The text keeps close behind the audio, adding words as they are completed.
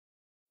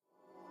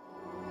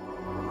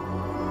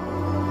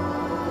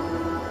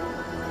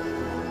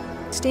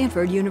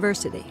Stanford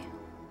University.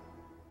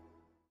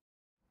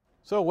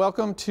 So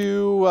welcome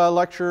to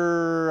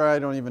lecture, I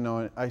don't even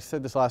know, I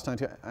said this last time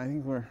too, I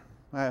think we're,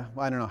 I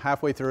don't know,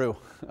 halfway through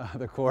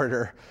the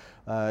quarter.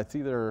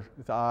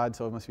 It's odd,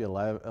 so it must be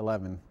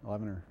 11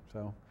 or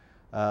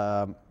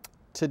so.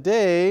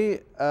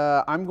 Today,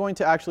 I'm going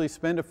to actually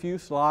spend a few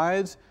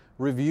slides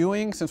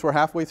reviewing, since we're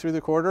halfway through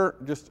the quarter,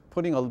 just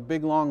putting a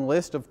big long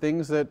list of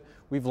things that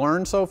we've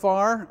learned so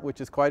far,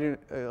 which is quite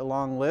a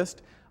long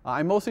list.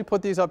 I mostly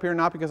put these up here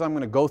not because I'm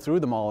going to go through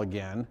them all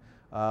again,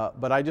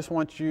 but I just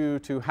want you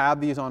to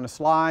have these on a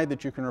slide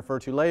that you can refer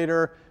to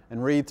later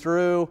and read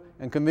through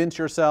and convince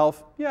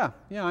yourself, yeah,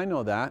 I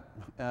know that.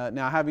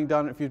 Now,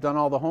 if you've done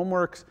all the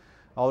homeworks,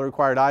 all the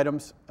required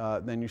items,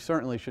 then you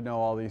certainly should know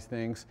all these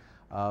things.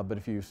 But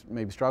if you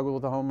maybe struggle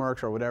with the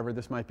homeworks or whatever,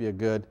 this might be a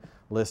good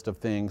list of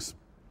things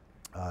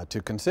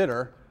to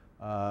consider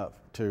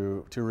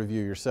to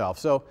review yourself.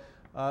 So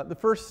the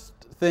first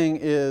thing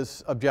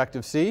is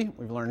Objective-C.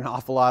 We've learned an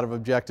awful lot of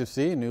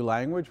Objective-C, a new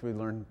language. We've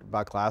learned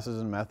about classes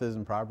and methods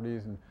and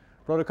properties and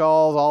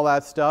protocols, all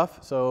that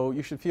stuff. So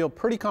you should feel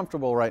pretty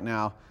comfortable right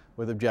now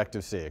with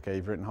Objective-C. Okay,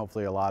 you've written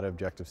hopefully a lot of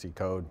Objective-C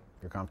code.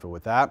 You're comfortable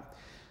with that.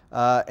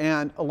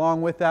 And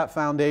along with that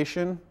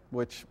foundation,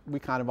 which we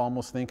kind of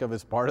almost think of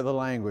as part of the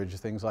language,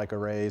 things like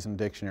arrays and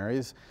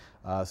dictionaries.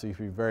 So you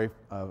should be very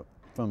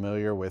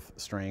familiar with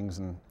strings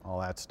and all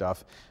that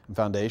stuff and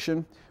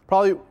foundation.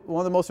 Probably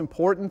one of the most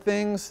important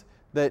things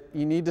that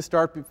you need to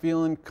start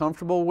feeling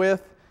comfortable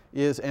with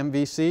is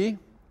MVC.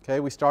 Okay,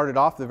 we started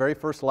off the very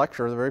first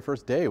lecture, the very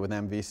first day with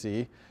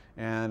MVC,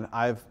 and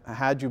I've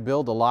had you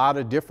build a lot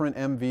of different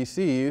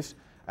MVCs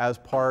as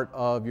part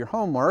of your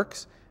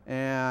homeworks,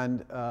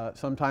 and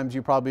sometimes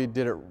you probably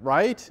did it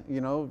right,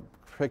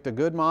 picked a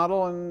good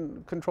model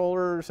and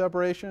controller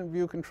separation,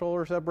 view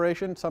controller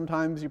separation.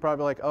 Sometimes you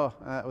probably like, oh,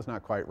 that was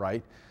not quite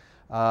right.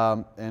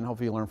 And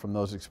hopefully you learn from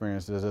those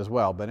experiences as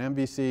well. But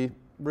MVC,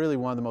 really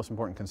one of the most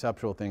important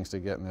conceptual things to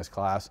get in this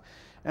class.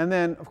 And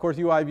then, of course,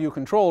 UI view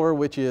controller,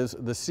 which is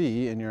the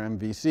C in your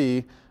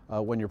MVC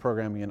when you're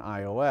programming in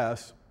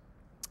iOS.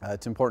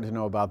 It's important to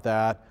know about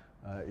that.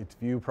 Its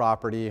view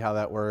property, how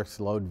that works,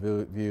 load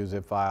view,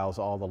 zip files,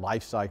 all the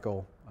life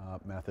cycle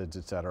methods,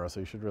 etc.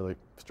 So you should really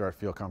start to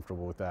feel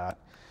comfortable with that.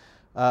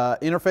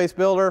 Interface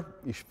builder,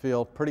 you should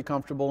feel pretty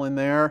comfortable in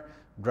there,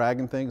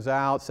 dragging things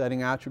out,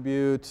 setting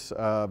attributes,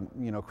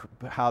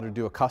 how to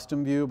do a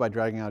custom view by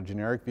dragging out a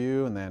generic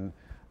view and then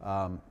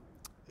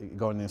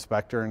going to the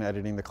inspector and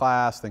editing the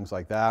class, things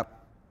like that.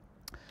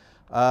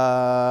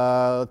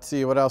 Let's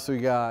see, what else we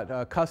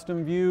got?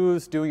 Custom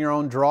views, doing your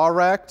own draw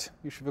rect.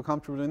 You should feel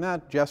comfortable doing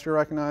that. Gesture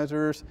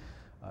recognizers.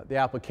 The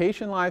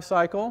application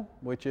lifecycle,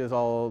 which is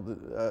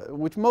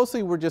which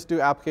mostly we're just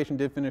do application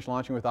did finish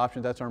launching with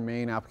options. That's our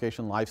main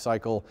application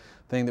lifecycle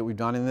thing that we've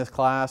done in this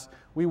class.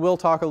 We will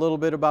talk a little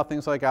bit about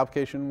things like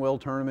application will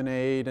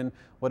terminate and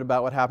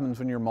what happens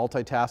when you're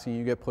multitasking,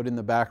 you get put in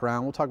the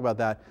background. We'll talk about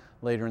that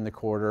later in the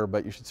quarter,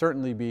 but you should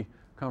certainly be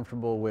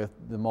comfortable with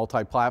the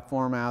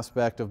multi-platform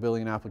aspect of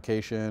building an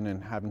application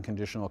and having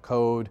conditional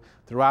code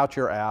throughout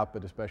your app,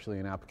 but especially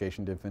in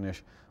application did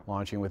finish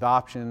launching with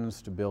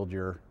options to build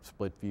your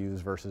split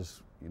views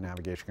versus your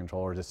navigation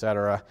controllers,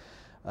 etc.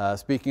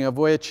 Speaking of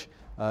which,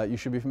 you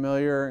should be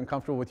familiar and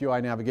comfortable with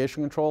UI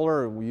navigation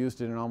controller. We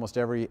used it in almost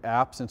every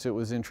app since it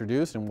was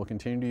introduced, and we'll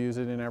continue to use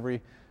it in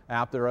every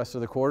app the rest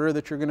of the quarter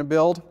that you're going to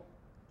build.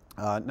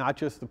 Not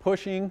just the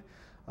pushing,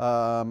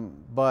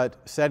 but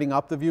setting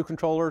up the view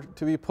controller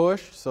to be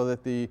pushed so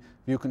that the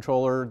view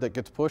controller that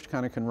gets pushed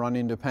kind of can run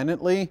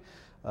independently.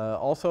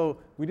 Also,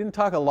 we didn't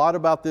talk a lot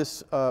about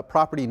this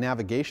property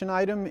navigation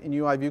item in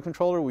UI view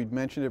controller. We'd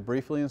mentioned it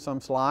briefly in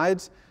some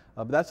slides,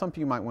 but that's something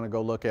you might want to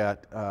go look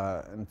at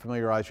and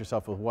familiarize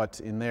yourself with what's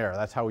in there.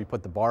 That's how we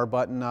put the bar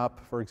button up,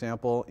 for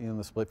example, in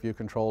the split view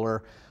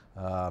controller,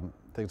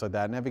 things like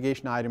that.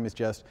 Navigation item is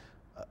just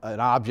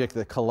an object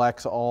that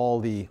collects all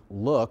the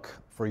look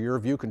for your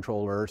view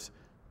controllers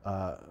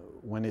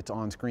when it's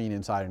on screen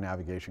inside a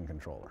navigation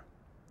controller.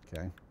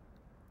 Okay.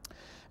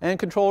 And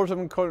controllers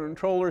and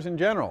controllers in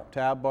general,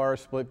 tab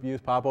bars, split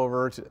views,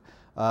 popovers.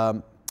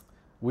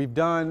 We've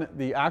done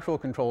the actual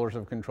controllers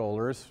of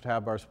controllers,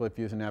 tab bar, split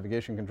views, and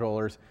navigation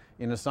controllers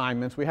in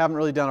assignments. We haven't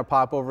really done a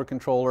popover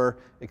controller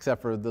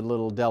except for the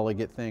little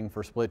delegate thing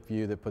for split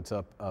view that puts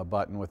up a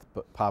button with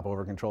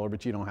popover controller,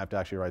 but you don't have to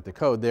actually write the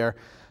code there.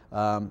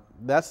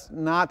 That's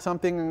not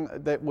something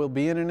that will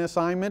be in an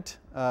assignment,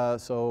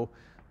 so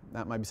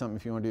that might be something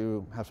if you want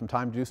to have some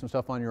time to do some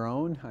stuff on your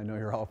own. I know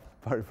you're all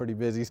pretty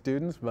busy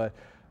students, but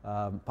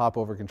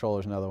popover controller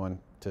is another one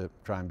to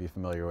try and be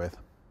familiar with.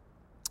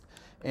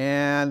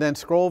 And then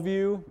scroll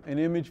view and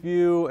image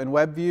view and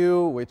web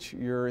view, which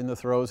you're in the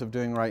throes of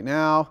doing right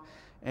now.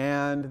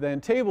 And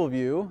then table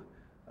view,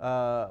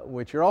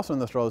 which you're also in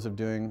the throes of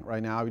doing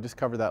right now. We just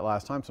covered that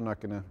last time, so I'm not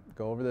going to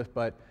go over this,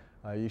 but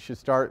you should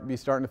be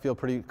starting to feel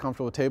pretty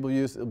comfortable with table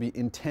views. It'll be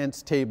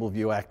intense table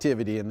view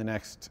activity in the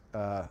next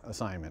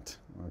assignment,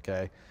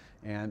 okay?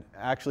 And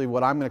actually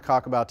what I'm going to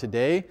talk about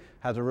today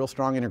has a real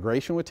strong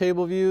integration with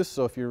table views.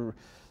 So if you're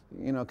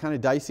kind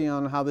of dicey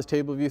on how this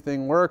table view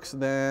thing works,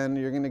 then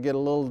you're going to get a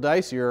little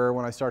dicier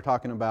when I start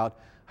talking about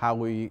how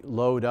we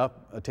load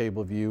up a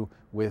table view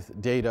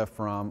with data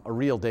from a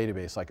real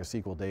database, like a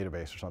SQL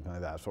database or something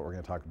like that. That's what we're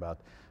going to talk about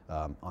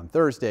on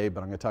Thursday,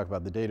 but I'm going to talk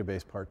about the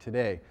database part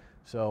today.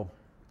 So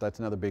that's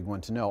another big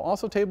one to know.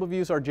 Also, table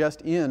views are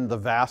just in the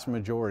vast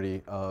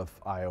majority of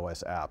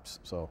iOS apps.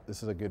 So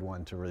this is a good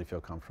one to really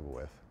feel comfortable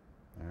with.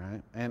 All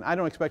right? And I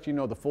don't expect you to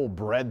know the full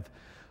breadth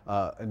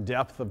and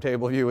depth of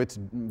table view. It's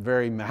a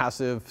very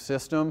massive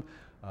system,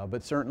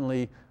 but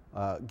certainly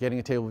getting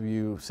a table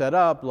view set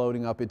up,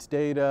 loading up its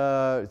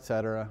data, et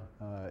cetera,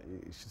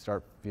 you should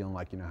start feeling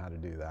like you know how to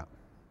do that.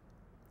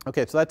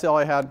 Okay, so that's all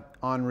I had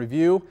on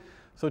review.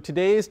 So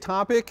today's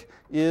topic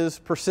is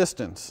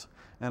persistence.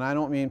 And I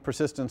don't mean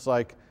persistence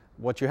like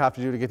what you have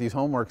to do to get these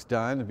homeworks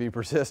done to be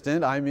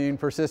persistent. I mean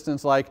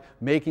persistence like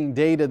making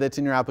data that's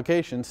in your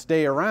application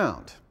stay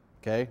around,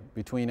 okay,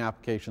 between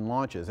application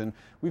launches. And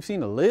we've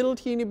seen a little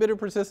teeny bit of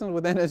persistence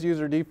with NS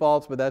user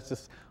defaults, but that's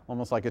just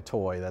almost like a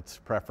toy. That's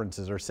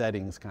preferences or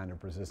settings kind of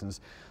persistence.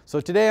 So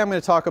today I'm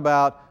going to talk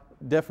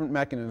about different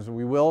mechanisms.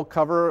 We will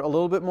cover a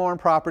little bit more on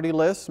property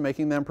lists,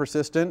 making them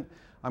persistent.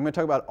 I'm going to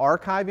talk about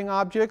archiving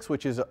objects,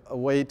 which is a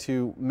way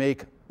to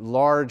make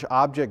large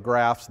object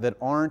graphs that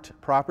aren't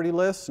property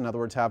lists, in other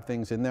words, have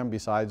things in them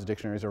besides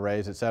dictionaries,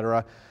 arrays, et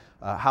cetera,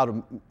 how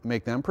to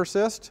make them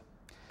persist.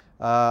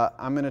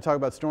 I'm going to talk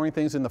about storing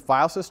things in the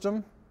file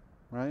system,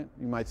 right?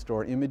 You might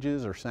store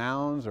images or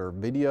sounds or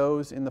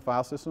videos in the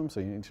file system, so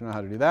you need to know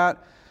how to do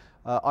that.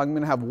 I'm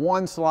going to have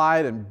one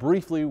slide and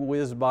briefly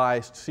whiz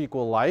by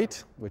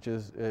SQLite, which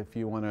is if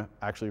you want to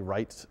actually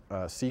write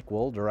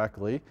SQL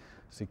directly.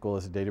 SQL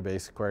is a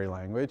database query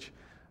language.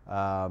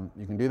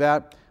 You can do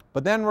that.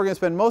 But then we're going to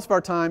spend most of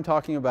our time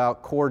talking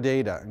about core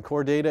data. And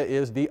core data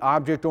is the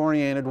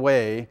object-oriented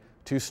way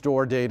to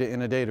store data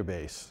in a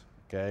database,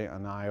 okay,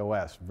 on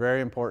iOS.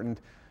 Very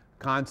important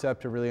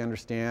concept to really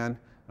understand.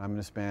 I'm going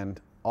to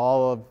spend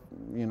all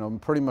of,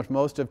 pretty much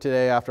most of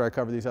today after I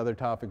cover these other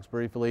topics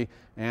briefly,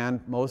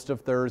 and most of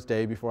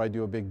Thursday before I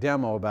do a big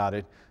demo about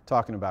it,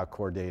 talking about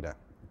core data,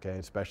 okay,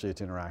 especially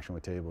its interaction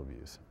with table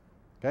views.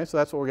 Okay, so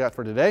that's what we got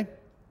for today.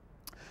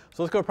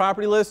 So let's go to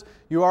property lists.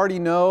 You already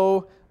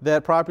know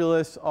that property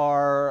lists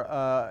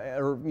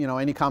are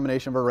any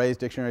combination of arrays,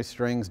 dictionaries,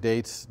 strings,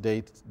 dates,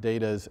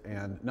 datas,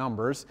 and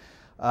numbers.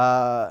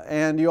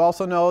 And you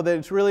also know that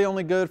it's really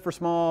only good for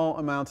small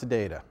amounts of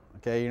data.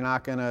 Okay, you're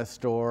not going to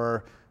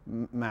store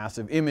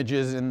massive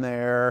images in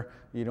there.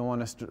 You don't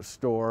want to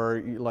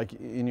store, like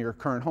in your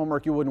current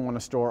homework, you wouldn't want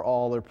to store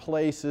all their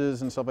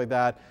places and stuff like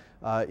that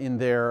in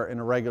there on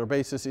a regular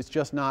basis. It's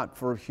just not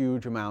for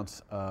huge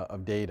amounts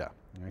of data.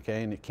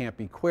 Okay, and it can't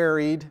be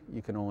queried.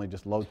 You can only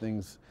just load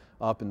things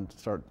up and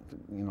start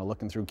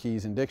looking through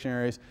keys and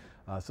dictionaries.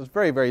 So it's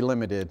very, very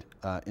limited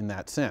in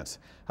that sense.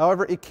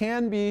 However, it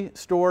can be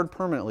stored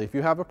permanently. If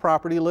you have a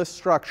property list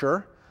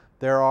structure,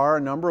 there are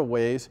a number of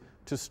ways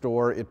to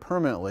store it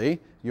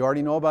permanently. You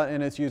already know about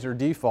NS user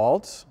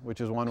defaults,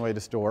 which is one way to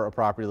store a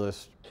property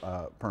list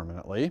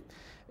permanently.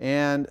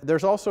 And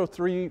there's also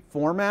three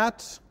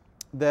formats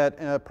that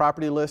a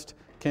property list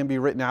can be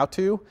written out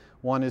to.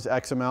 One is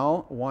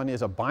XML, one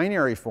is a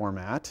binary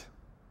format,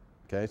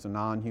 okay, it's a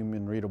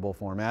non-human readable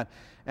format,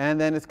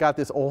 and then it's got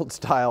this old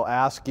style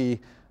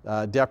ASCII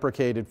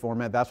deprecated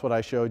format. That's what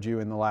I showed you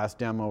in the last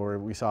demo where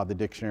we saw the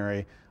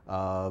dictionary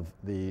of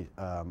the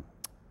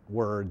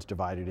words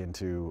divided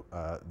into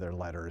their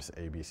letters,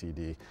 A, B, C,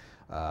 D.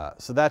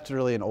 So that's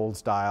really an old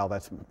style.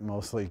 That's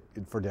mostly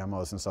for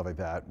demos and stuff like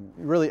that.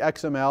 Really,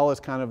 XML is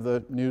kind of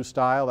the new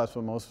style. That's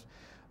what most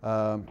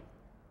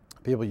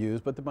people use,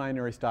 but the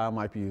binary style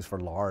might be used for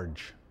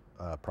large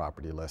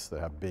property lists that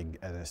have big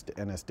NS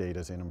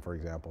datas in them, for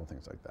example,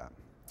 things like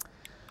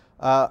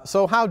that.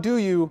 So how do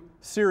you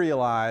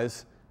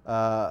serialize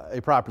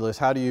a property list?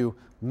 How do you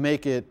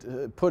make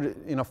it, put it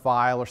in a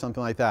file or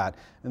something like that?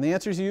 And the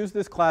answer is you use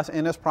this class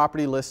NS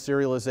property list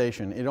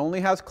serialization. It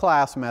only has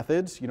class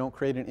methods. You don't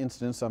create an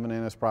instance of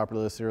an NS property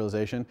list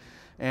serialization.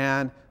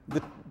 And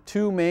the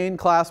two main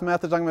class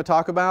methods I'm going to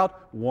talk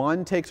about,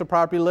 one takes a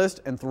property list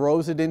and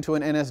throws it into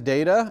an NS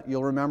data.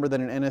 You'll remember that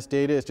an NS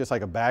data is just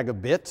like a bag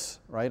of bits,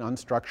 right,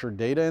 unstructured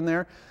data in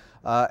there.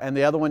 And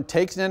the other one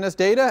takes an NS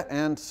data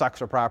and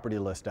sucks a property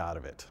list out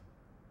of it.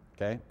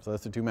 Okay, so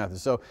that's the two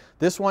methods. So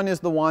this one is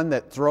the one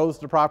that throws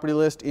the property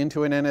list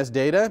into an NS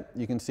data.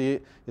 You can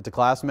see it's a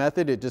class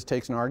method. It just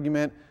takes an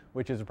argument,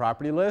 which is a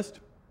property list.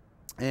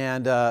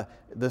 And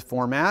the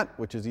format,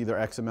 which is either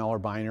XML or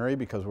binary,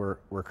 because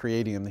we're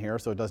creating them here,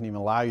 so it doesn't even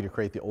allow you to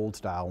create the old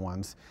style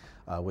ones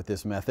with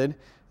this method.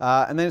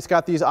 And then it's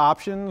got these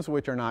options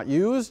which are not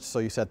used, so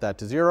you set that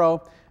to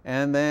 0.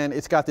 And then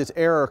it's got this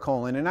error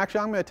colon. And actually,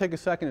 I'm going to take a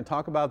second and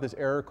talk about this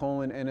error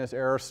colon, NS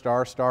error,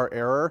 star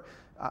error.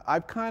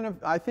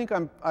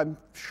 I'm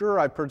sure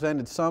I've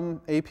presented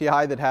some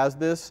API that has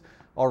this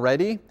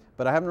already,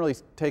 but I haven't really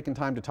taken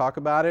time to talk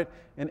about it.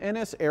 An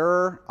NS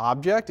error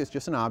object is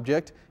just an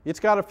object. It's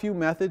got a few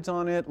methods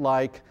on it,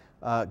 like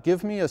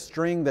give me a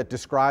string that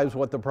describes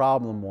what the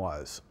problem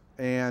was.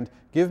 and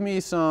give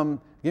me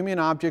an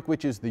object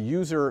which is the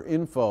user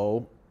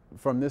info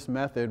from this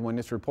method when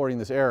it's reporting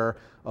this error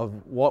of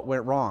what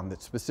went wrong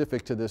that's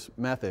specific to this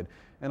method.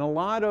 And a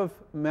lot of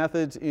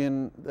methods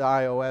in the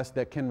iOS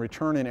that can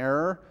return an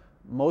error,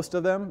 most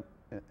of them,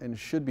 and it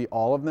should be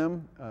all of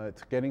them,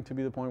 it's getting to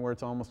be the point where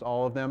it's almost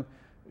all of them,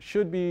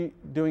 should be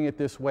doing it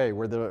this way,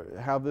 where they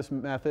have this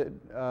method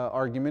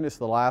argument, it's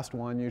the last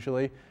one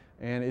usually,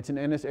 and it's an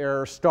NS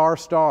error star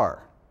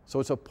star. So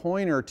it's a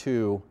pointer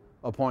to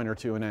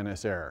an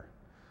NS error.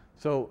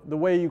 So the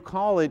way you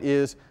call it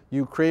is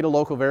you create a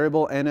local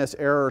variable, NS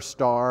error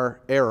star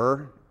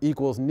error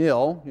equals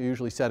nil. You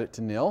usually set it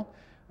to nil.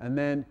 And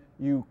then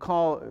you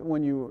call,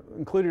 when you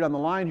include it on the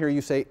line here,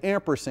 you say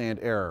ampersand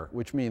error,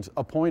 which means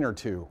a pointer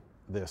to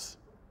this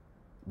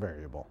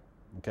variable.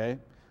 Okay?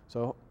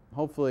 So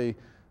hopefully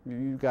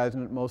you guys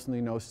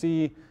mostly know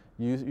C.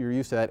 You're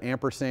used to that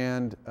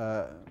ampersand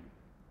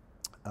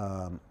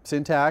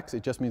syntax.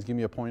 It just means give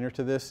me a pointer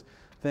to this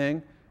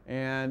thing.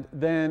 And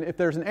then if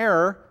there's an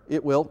error,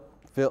 it will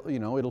fill,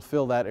 it'll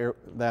fill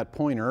that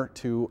pointer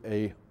to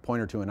a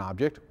pointer to an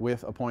object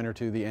with a pointer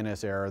to the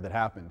NS error that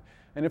happened.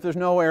 And if there's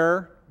no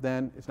error,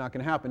 then it's not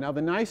going to happen. Now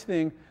the nice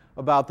thing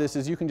about this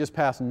is you can just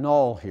pass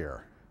null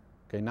here.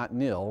 Okay, not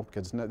nil,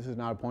 because this is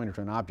not a pointer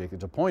to an object.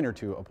 It's a pointer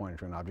to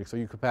an object. So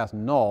you could pass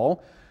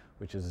null,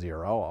 which is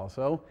 0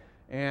 also.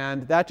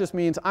 And that just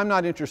means I'm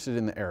not interested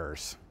in the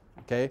errors.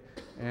 Okay?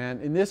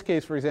 And in this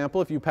case, for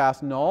example, if you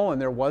pass null and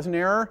there was an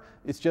error,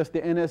 it's just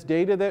the NS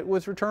data that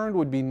was returned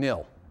would be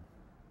nil.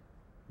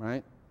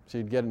 Right? So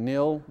you'd get a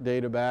nil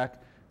data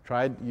back.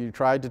 You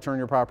tried to turn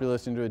your property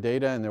list into a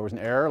data and there was an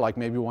error, like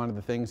maybe one of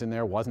the things in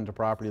there wasn't a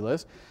property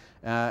list,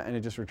 and it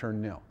just returned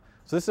nil.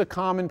 So this is a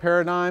common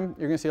paradigm.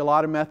 You're going to see a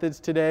lot of methods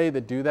today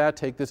that do that,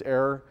 take this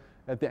error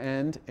at the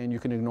end, and you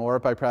can ignore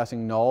it by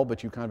pressing null,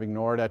 but you kind of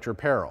ignore it at your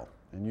peril.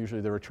 And usually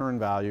the return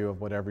value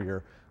of whatever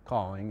you're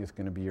calling is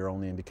going to be your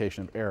only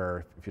indication of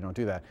error if you don't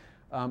do that.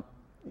 A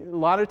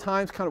lot of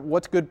times, kind of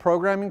what's good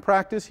programming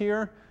practice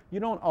here, you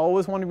don't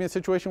always want to be in a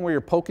situation where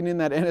you're poking in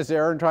that NS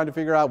error and trying to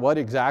figure out what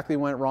exactly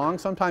went wrong.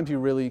 Sometimes you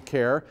really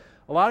care.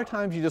 A lot of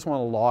times you just want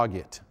to log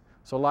it.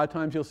 So a lot of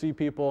times you'll see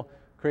people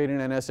create an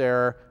NS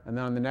error, and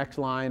then on the next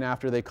line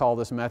after they call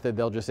this method,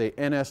 they'll just say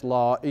NS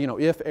log,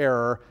 if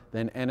error,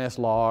 then NS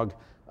log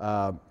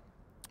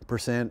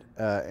percent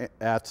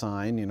at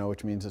sign,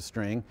 which means a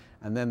string.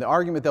 And then the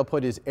argument they'll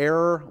put is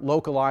error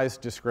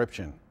localized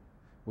description,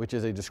 which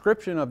is a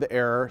description of the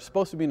error,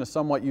 supposed to be in a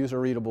somewhat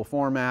user-readable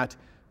format,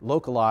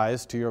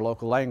 localized to your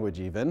local language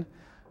even.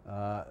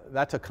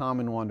 That's a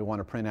common one to want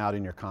to print out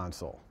in your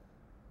console.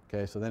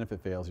 Okay, so then if it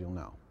fails, you'll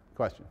know.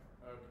 Question?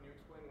 Can you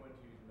explain when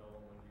to use null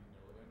and when to use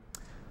nil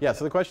again? Yeah,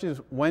 so the question is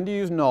when to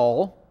use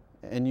null,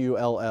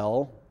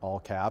 N-U-L-L, all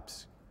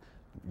caps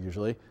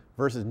usually,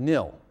 versus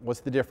nil. What's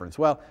the difference?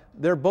 Well,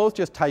 they're both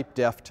just type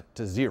deft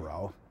to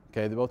 0.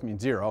 Okay, they both mean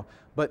 0.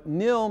 But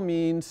nil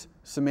means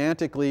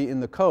semantically in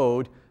the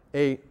code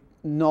a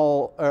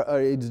null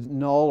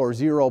or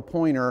 0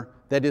 pointer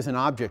that is an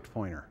object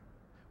pointer.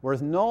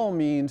 Whereas null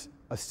means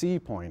a C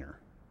pointer.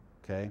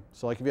 Okay?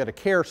 So like if you had a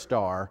char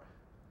star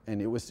and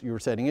you were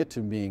setting it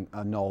to being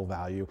a null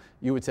value,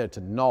 you would set it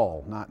to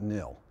null, not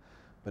nil.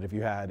 But if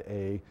you had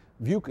a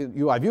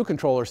UI view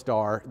controller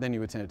star, then you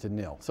would set it to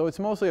nil. So it's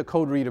mostly a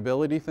code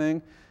readability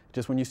thing.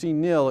 Just when you see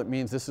nil, it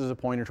means this is a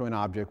pointer to an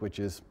object, which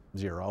is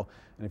 0.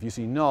 And if you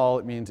see null,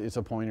 it means it's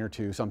a pointer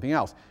to something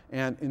else.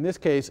 And in this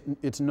case,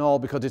 it's null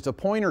because it's a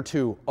pointer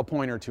to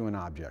an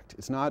object.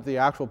 It's not the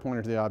actual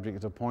pointer to the object,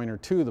 it's a pointer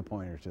to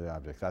the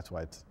object. That's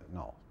why it's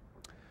null.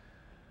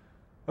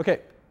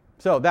 Okay,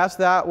 so that's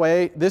that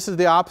way. This is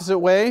the opposite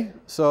way.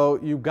 So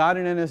you've got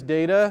an NS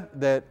data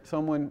that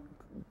someone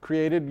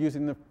created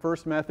using the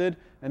first method,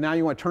 and now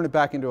you want to turn it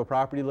back into a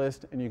property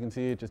list, and you can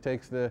see it just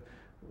takes the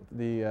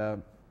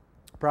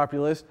property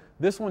list.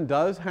 This one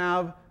does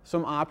have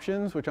some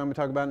options, which I'm going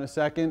to talk about in a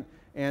second.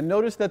 And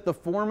notice that the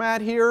format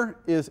here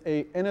is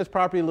a NS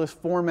property list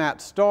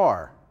format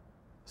star.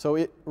 So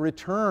it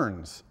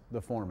returns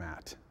the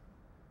format.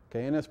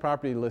 Okay, NS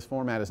property list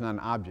format is not an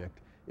object.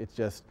 It's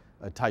just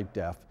a type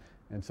def.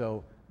 And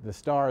so the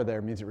star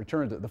there means it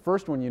returns it. The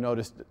first one you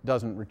noticed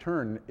doesn't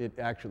return. It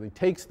actually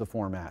takes the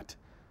format.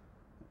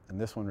 And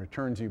this one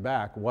returns you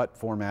back what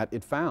format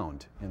it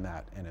found in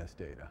that NS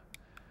data.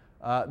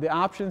 The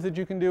options that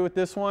you can do with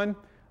this one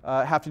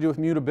have to do with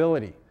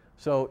mutability.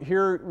 So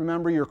here,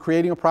 remember, you're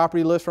creating a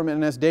property list from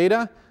NS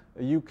data.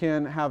 You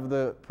can have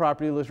the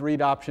property list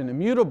read option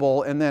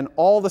immutable, and then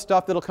all the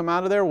stuff that'll come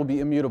out of there will be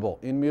immutable.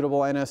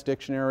 Immutable NS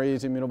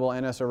dictionaries, immutable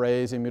NS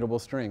arrays, immutable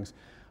strings.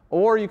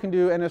 Or you can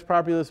do NS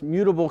property list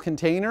mutable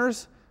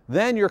containers.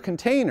 Then your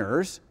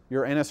containers,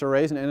 your NS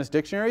arrays and NS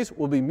dictionaries,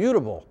 will be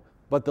mutable.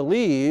 But the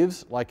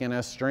leaves, like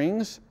NS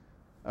strings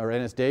or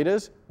NS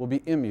datas, will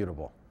be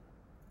immutable.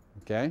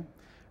 Okay?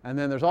 And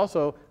then there's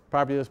also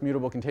property list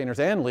mutable containers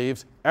and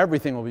leaves.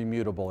 Everything will be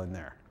mutable in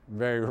there.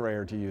 Very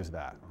rare to use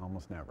that,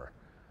 almost never.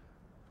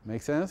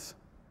 Make sense?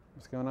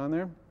 What's going on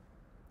there?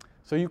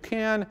 So you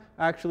can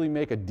actually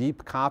make a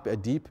deep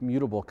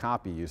mutable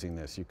copy using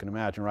this. You can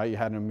imagine, right? You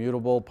had an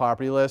immutable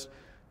property list,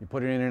 you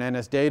put it in an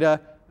NS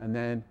data, and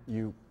then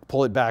you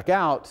pull it back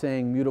out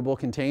saying mutable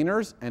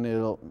containers, and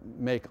it'll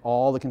make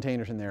all the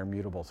containers in there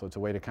mutable. So it's a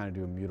way to kind of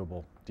do a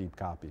mutable deep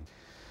copy.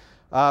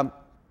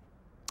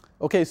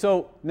 Okay,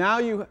 so now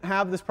you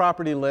have this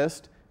property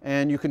list,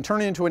 and you can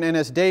turn it into an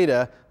NS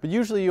data, but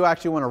usually you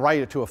actually want to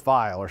write it to a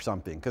file or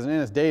something, because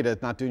an NS data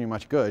is not doing you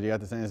much good. You got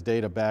this NS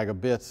data bag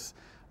of bits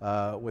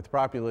with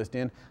property list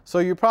in. So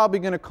you're probably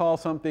going to call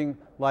something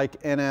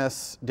like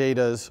NS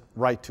data's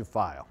write to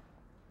file,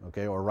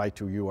 okay, or write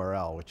to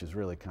URL, which is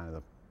really kind of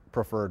the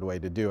preferred way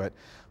to do it.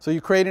 So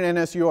you create an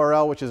NS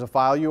URL, which is a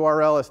file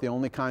URL. It's the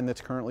only kind that's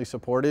currently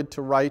supported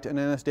to write an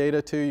NS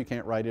data to. You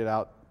can't write it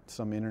out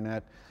some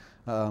internet.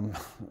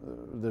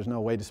 There's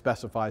no way to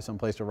specify some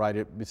place to write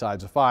it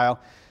besides a file.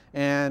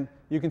 And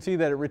you can see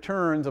that it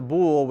returns a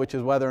bool, which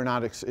is whether or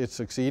not it's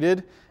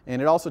succeeded. And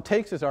it also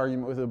takes this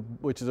argument,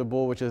 which is a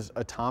bool, which is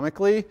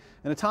atomically.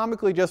 And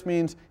atomically just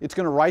means it's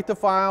going to write the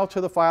file to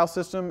the file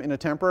system in a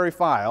temporary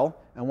file.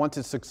 And once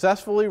it's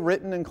successfully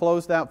written and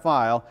closed that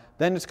file,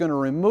 then it's going to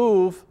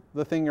remove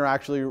the thing you're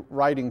actually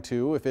writing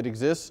to, if it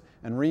exists,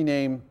 and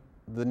rename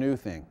the new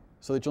thing.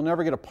 So that you'll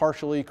never get a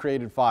partially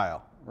created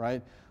file,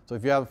 right? So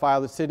if you have a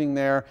file that's sitting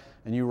there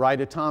and you write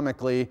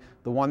atomically,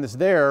 the one that's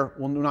there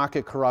will not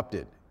get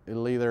corrupted.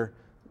 It'll either,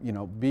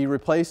 be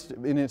replaced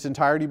in its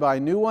entirety by a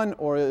new one,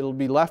 or it'll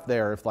be left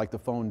there if, like, the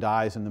phone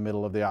dies in the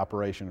middle of the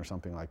operation or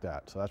something like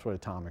that. So that's what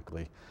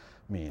atomically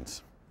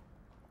means.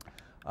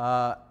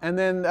 And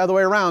then the other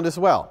way around as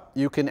well.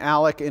 You can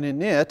alloc and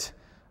init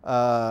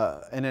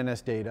an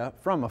NS data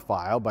from a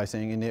file by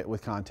saying init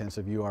with contents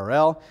of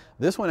URL.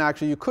 This one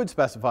actually you could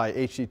specify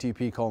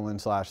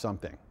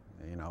http:/something.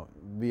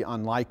 Be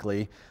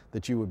unlikely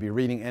that you would be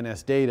reading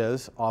NS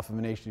datas off of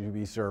an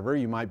HTTP server.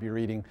 You might be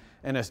reading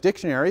NS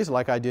dictionaries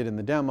like I did in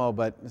the demo,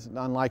 but it's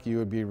unlikely you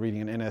would be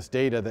reading an NS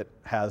data that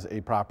has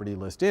a property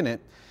list in it.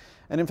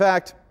 And in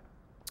fact,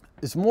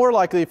 it's more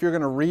likely if you're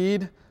going to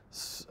read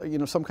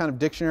some kind of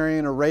dictionary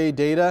and array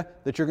data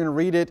that you're going to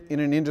read it in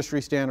an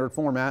industry standard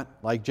format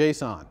like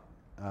JSON.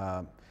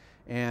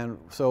 And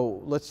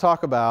so let's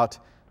talk about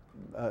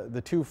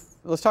two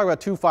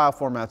file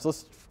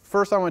formats.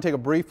 First, I want to take a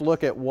brief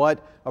look at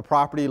what a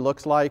property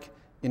looks like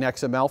in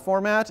XML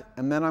format,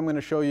 and then I'm going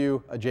to show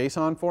you a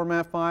JSON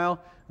format file,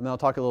 and then I'll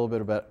talk a little bit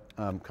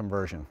about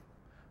conversion.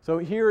 So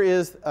here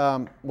is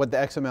what the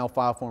XML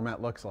file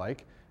format looks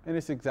like, and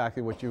it's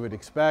exactly what you would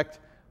expect.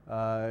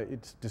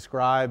 It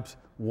describes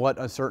what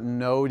a certain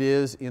node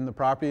is in the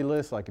property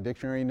list, like a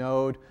dictionary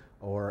node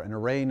or an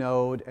array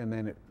node, and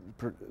then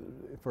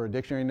for a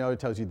dictionary node, it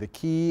tells you the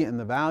key and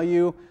the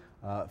value.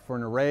 For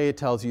an array, it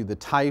tells you the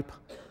type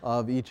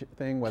of each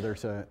thing, whether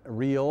it's a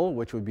real,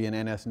 which would be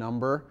an NS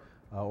number,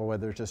 or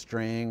whether it's a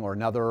string or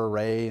another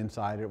array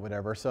inside it,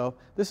 whatever. So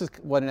this is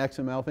what an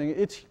XML thing.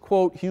 It's,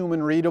 quote,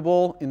 human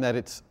readable in that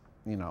it's,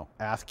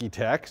 ASCII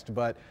text,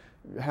 but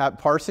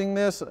parsing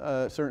this,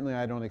 certainly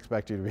I don't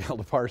expect you to be able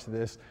to parse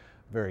this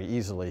very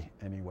easily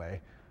anyway.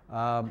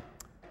 All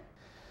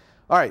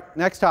right,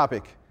 next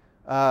topic,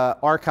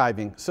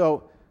 archiving.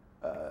 So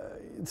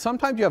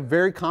sometimes you have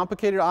very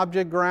complicated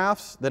object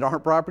graphs that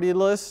aren't property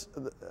lists,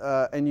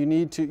 and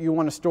you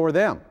want to store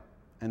them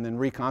and then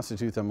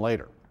reconstitute them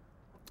later.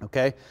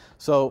 Okay,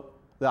 so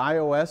the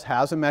iOS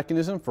has a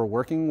mechanism for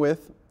working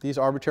with these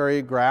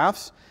arbitrary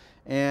graphs,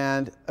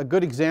 and a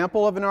good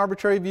example of an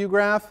arbitrary view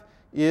graph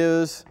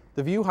is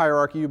the view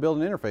hierarchy you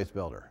build in Interface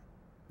Builder,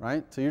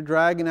 right? So you're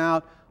dragging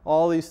out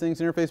all these things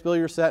in Interface Builder,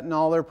 you're setting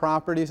all their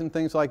properties and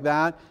things like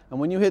that, and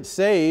when you hit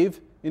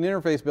save in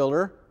Interface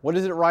Builder, what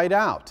does it write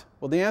out?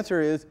 Well, the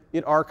answer is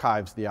it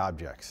archives the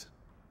objects.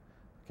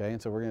 Okay, and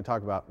so we're going to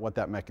talk about what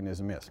that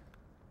mechanism is.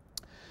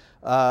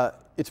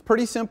 It's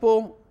pretty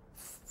simple,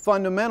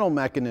 fundamental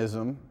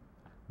mechanism,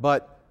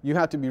 but you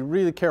have to be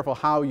really careful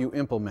how you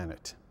implement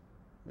it.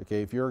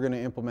 Okay, if you're going to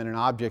implement an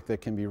object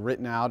that can be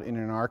written out in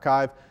an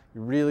archive,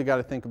 you really got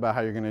to think about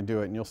how you're going to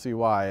do it, and you'll see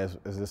why as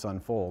this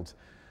unfolds.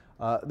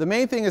 The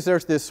main thing is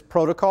there's this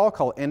protocol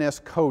called NS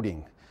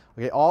coding.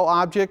 Okay, all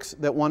objects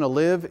that want to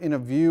live in a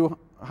view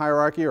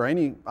hierarchy or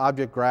any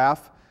object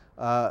graph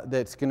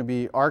that's going to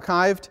be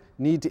archived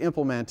need to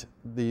implement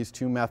these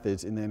two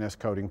methods in the NS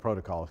coding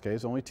protocol. Okay,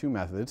 there's only two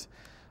methods.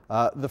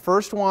 The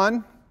first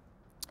one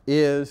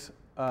is,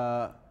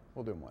 we'll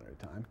do them one at a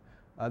time.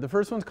 The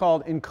first one's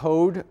called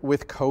encode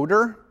with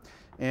coder,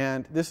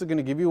 and this is going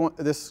to give you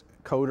this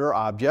coder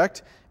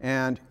object,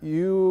 and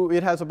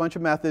it has a bunch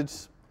of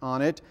methods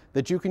on it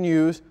that you can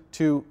use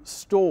to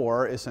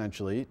store,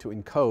 essentially, to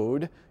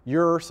encode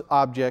your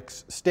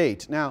object's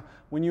state. Now,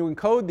 when you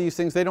encode these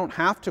things, they don't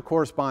have to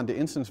correspond to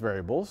instance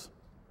variables.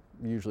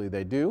 Usually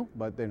they do,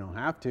 but they don't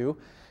have to.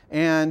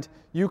 And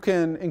you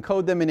can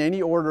encode them in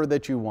any order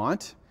that you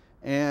want.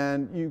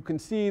 And you can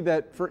see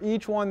that for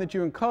each one that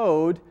you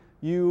encode,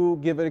 you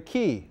give it a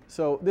key.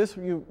 So this,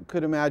 you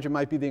could imagine,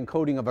 might be the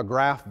encoding of a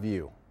graph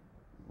view,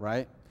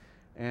 right?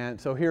 And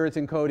so here it's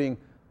encoding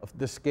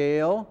the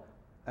scale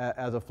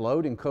as a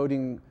float,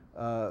 encoding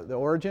the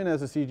origin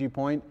as a CG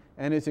point,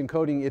 and it's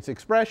encoding its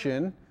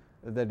expression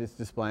that it's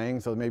displaying.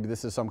 So maybe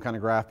this is some kind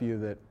of graph view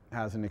that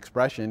has an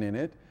expression in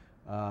it,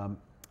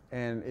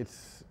 and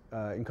it's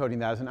encoding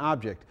that as an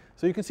object.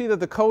 So you can see that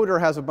the coder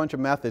has a bunch of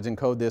methods: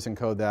 encode this,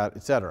 encode that,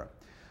 etc.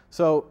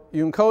 So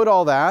you encode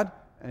all that.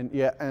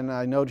 And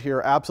I note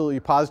here, absolutely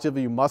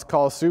positively, you must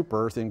call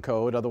supers in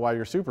code, otherwise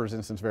your supers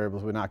instance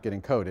variables would not get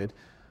encoded.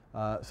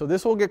 So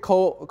this will get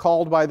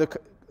called by the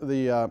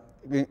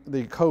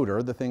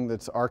coder, the thing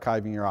that's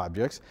archiving your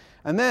objects.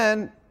 And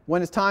then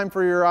when it's time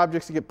for your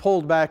objects to get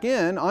pulled back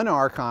in,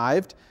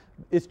 unarchived,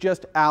 it's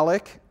just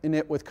alloc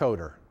init with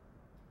coder.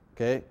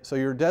 Okay? So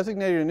your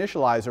designated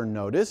initializer,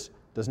 notice,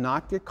 does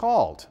not get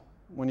called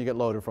when you get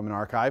loaded from an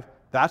archive.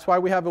 That's why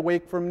we have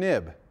awake from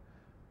nib,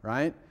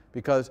 right?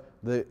 Because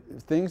the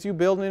things you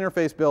build in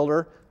Interface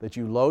Builder that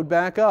you load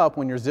back up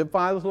when your zip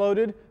file is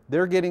loaded,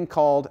 they're getting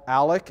called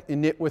alloc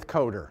init with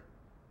coder,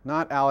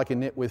 not alloc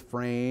init with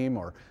frame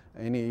or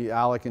any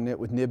alloc init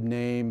with nib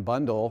name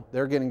bundle.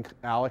 They're getting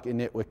alloc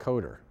init with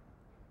coder.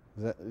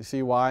 You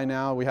see why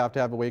now we have to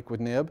have awake with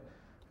nib?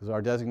 Because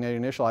our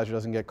designated initializer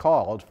doesn't get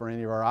called for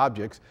any of our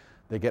objects.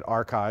 They get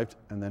archived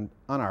and then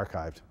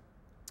unarchived.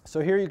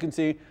 So here you can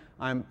see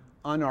I'm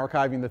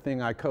unarchiving the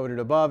thing I coded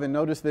above, and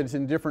notice that it's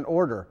in different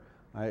order.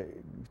 I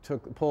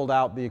pulled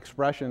out the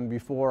expression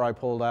before I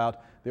pulled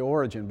out the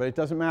origin, but it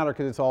doesn't matter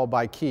because it's all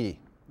by key.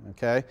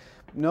 Okay?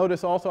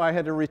 Notice also I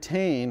had to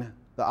retain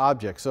the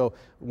object. So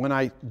when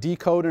I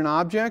decode an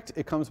object,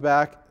 it comes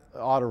back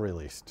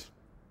auto-released.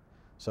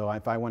 So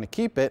if I want to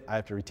keep it, I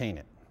have to retain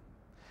it.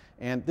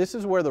 And this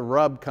is where the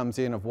rub comes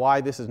in of why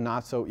this is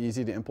not so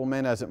easy to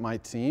implement as it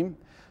might seem.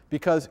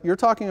 Because you're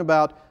talking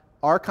about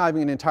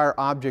archiving an entire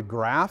object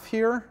graph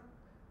here,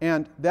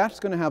 and that's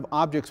going to have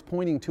objects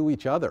pointing to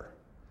each other.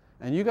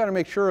 And you got to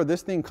make sure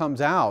this thing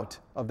comes out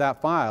of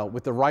that file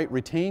with the right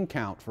retain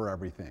count for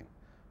everything,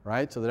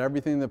 right? So that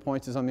everything that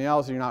points to something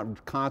else, you're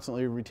not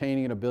constantly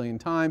retaining it a billion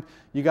times.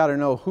 You got to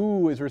know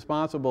who is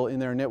responsible in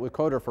their init with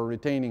coder for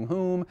retaining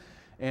whom.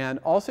 And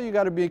also you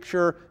got to make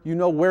sure you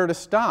know where to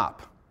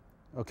stop,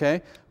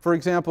 okay? For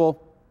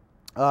example,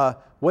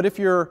 what if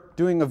you're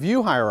doing a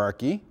view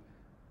hierarchy?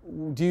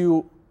 Do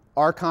you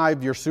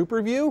archive your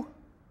super view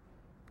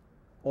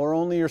or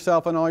only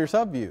yourself and all your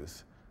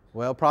subviews?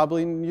 Well,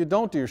 probably you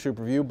don't do your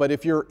super view, but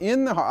if you're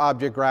in the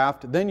object graph,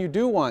 then you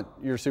do want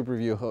your super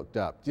view hooked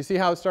up. Do you see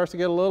how it starts to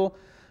get a little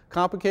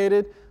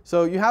complicated?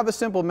 So you have a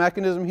simple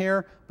mechanism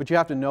here, but you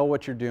have to know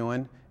what you're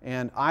doing.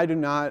 And I do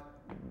not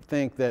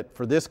think that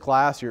for this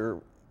class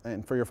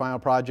and for your final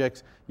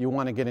projects, you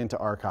want to get into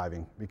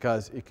archiving,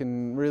 because it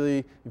can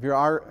really, if you're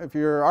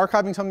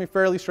archiving something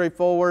fairly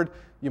straightforward,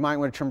 you might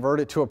want to convert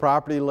it to a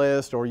property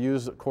list or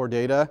use core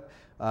data.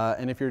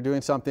 And if you're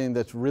doing something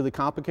that's really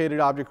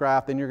complicated object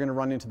graph, then you're going to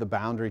run into the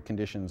boundary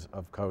conditions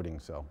of coding.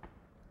 So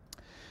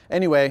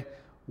anyway,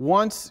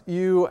 once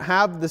you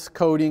have this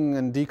coding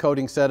and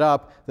decoding set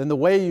up, then the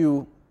way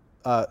you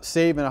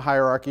save in a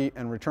hierarchy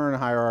and return a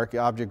hierarchy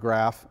object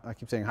graph, I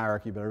keep saying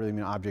hierarchy, but I really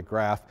mean object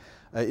graph,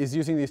 is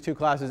using these two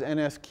classes,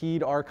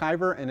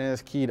 NSKeyedArchiver and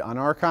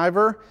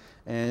NSKeyedUnarchiver.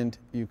 And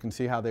you can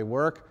see how they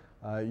work.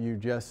 You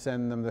just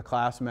send them the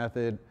class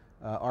method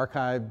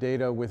archive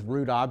data with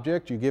root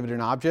object. You give it an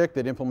object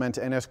that implements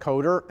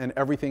NSCoder, and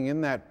everything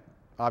in that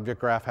object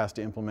graph has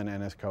to implement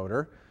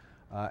NSCoder.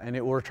 And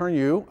it will return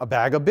you a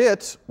bag of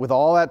bits with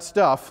all that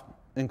stuff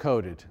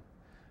encoded.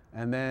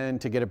 And then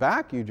to get it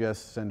back, you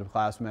just send a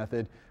class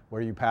method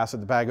where you pass it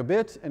the bag of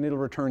bits, and it'll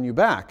return you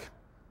back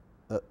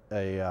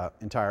a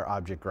entire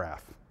object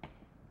graph.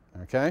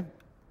 Okay?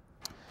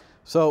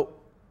 So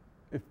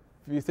if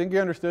you think you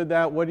understood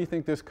that, what do you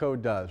think this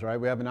code does, right?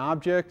 We have an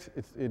object.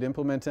 It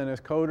implements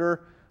NSCoder.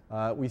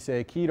 We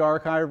say keyed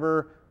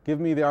archiver, give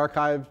me the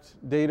archived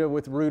data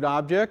with root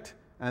object.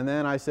 And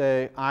then I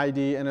say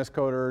ID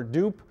NSCoder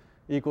dupe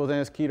equals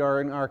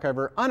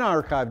NSKeyedArchiver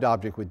unarchived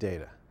object with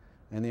data.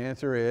 And the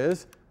answer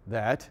is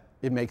that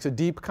it makes a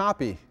deep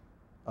copy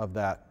of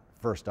that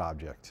first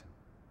object.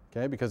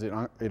 Okay, because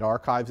it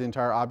archives the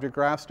entire object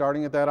graph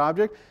starting at that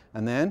object,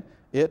 and then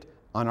it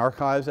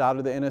unarchives out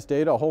of the NS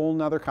data a whole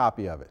nother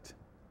copy of it.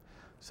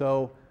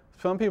 So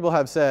some people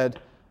have said,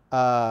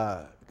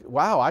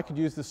 wow, I could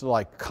use this to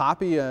like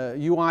copy a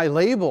UI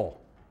label.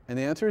 And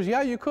the answer is,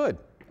 yeah, you could.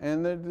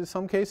 And in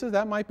some cases,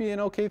 that might be an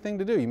OK thing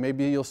to do.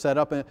 Maybe you'll set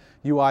up a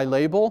UI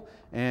label,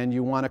 and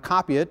you want to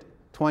copy it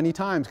 20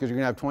 times because you're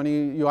going to have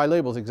 20 UI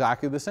labels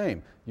exactly the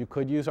same. You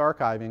could use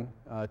archiving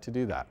to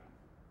do that.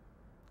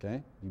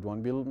 Okay? You'd want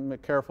to be a little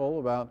bit careful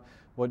about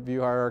what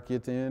view hierarchy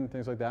it's in,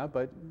 things like that,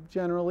 but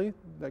generally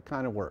that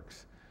kind of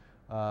works.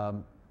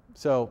 But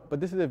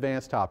this is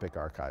advanced topic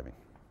archiving.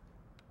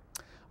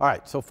 All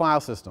right, so file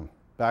system.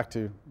 Back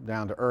to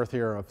down to earth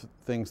here of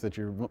things that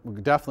you're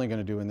definitely going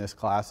to do in this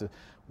class is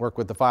work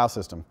with the file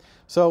system.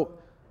 So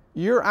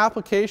your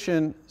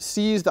application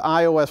sees the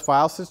iOS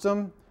file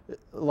system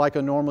like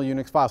a normal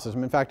Unix file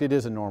system. In fact, it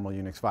is a normal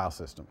Unix file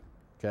system.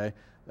 Okay?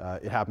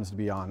 It happens to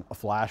be on a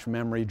flash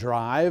memory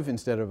drive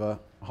instead of a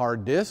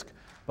hard disk,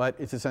 but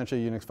it's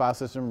essentially a Unix file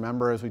system.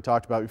 Remember, as we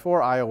talked about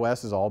before,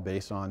 iOS is all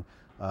based on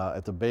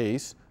at the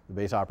base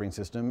operating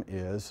system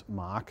is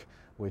Mach,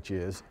 which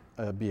is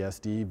a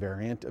BSD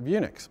variant of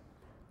Unix.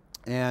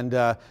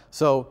 And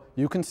so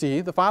you can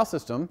see the file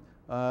system.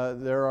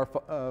 There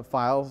are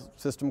file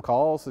system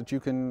calls that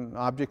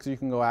objects that you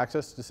can go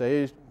access to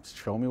say,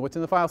 show me what's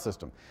in the file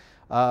system.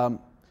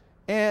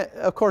 And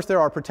of course, there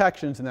are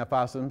protections in that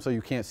file system, so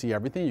you can't see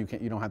everything.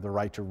 You don't have the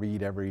right to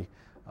read every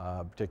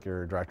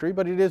particular directory,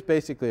 but it is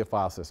basically a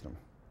file system.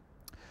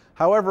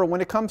 However, when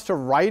it comes to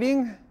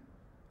writing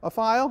a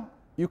file,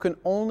 you can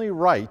only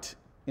write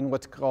in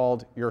what's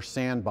called your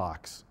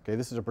sandbox. Okay,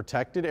 this is a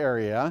protected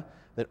area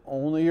that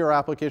only your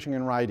application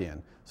can write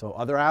in. So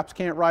other apps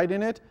can't write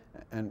in it,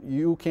 and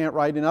you can't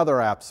write in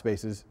other app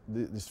spaces.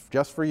 This is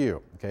just for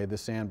you, okay,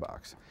 this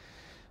sandbox.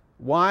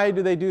 Why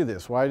do they do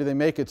this? Why do they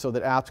make it so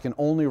that apps can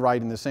only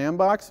write in the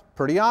sandbox?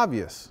 Pretty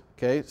obvious.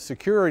 Okay,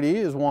 security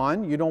is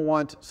one. You don't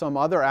want some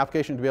other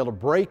application to be able to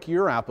break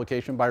your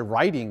application by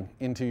writing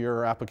into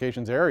your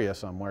application's area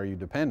somewhere you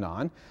depend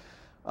on.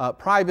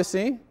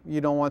 Privacy.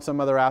 You don't want some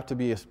other app to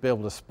be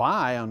able to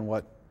spy on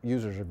what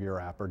users of your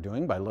app are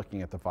doing by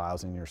looking at the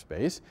files in your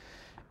space.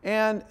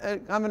 And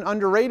an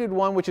underrated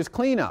one, which is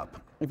cleanup.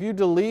 If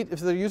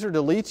the user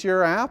deletes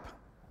your app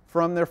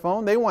from their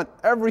phone, they want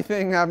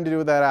everything having to do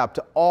with that app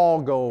to all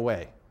go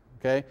away.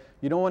 Okay?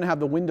 You don't want to have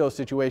the Windows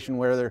situation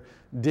where they're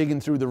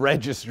digging through the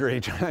registry,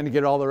 trying to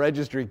get all the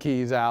registry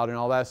keys out and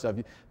all that stuff.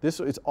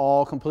 It's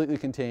all completely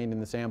contained in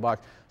the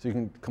sandbox, so you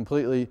can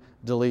completely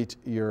delete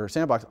your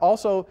sandbox.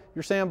 Also,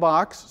 your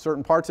sandbox,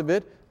 certain parts of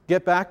it,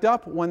 get backed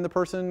up when the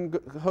person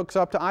hooks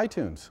up to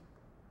iTunes.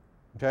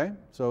 Okay?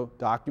 So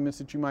documents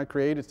that you might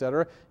create,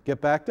 etc.,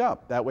 get backed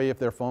up. That way, if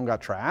their phone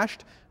got trashed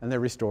and they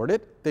restored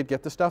it, they'd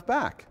get the stuff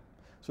back.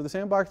 So the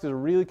sandbox is a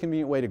really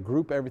convenient way to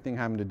group everything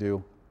having to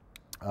do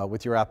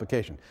with your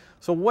application.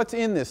 So what's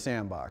in this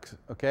sandbox?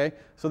 Okay,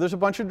 so there's a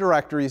bunch of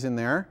directories in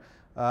there.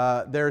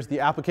 There's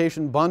the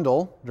application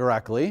bundle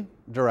directory.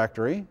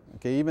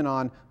 Okay, even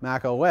on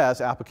Mac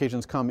OS,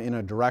 applications come in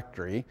a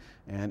directory,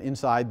 and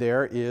inside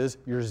there is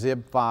your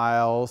zip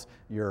files,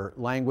 your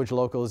language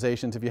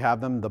localizations if you have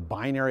them, the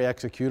binary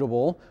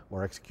executable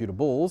or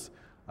executables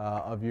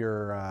of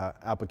your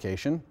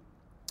application.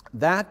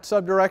 That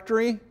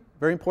subdirectory,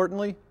 very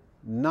importantly,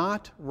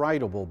 not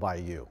writable by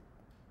you.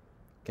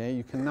 Okay,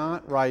 you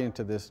cannot write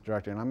into this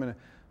directory, and I'm going to,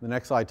 the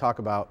next slide, talk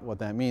about what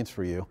that means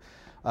for you.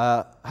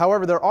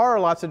 However, there are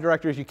lots of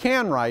directories you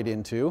can write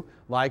into,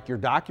 like your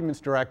documents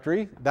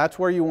directory. That's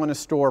where you want to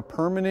store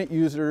permanent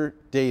user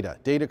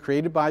data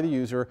created by the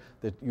user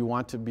that you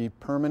want to be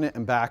permanent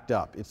and backed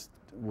up. It's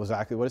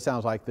exactly what it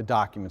sounds like, the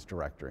documents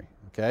directory.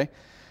 Okay?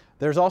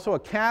 There's also a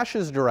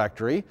caches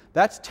directory.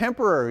 That's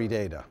temporary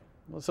data.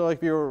 So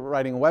if you're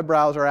writing a web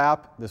browser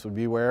app, this would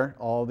be where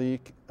all the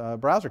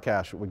browser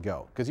cache would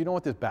go, because you don't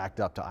want this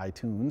backed up to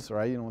iTunes,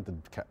 right? You don't want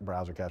the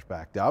browser cache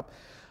backed up.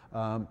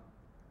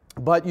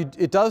 But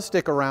it does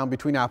stick around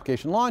between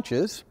application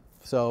launches.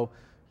 So,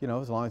 you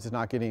know, as long as it's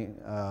not getting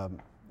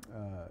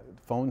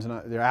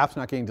their app's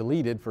not getting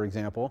deleted, for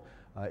example,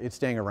 it's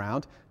staying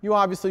around. You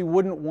obviously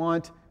wouldn't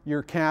want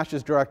your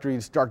caches directory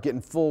to start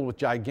getting full with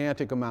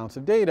gigantic amounts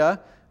of data,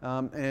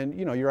 and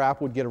you know, your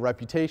app would get a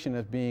reputation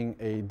as being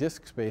a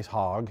disk space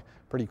hog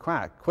pretty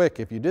quick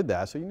if you did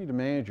that. So you need to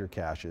manage your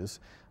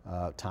caches,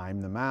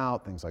 time them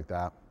out, things like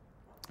that.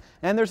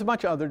 And there's a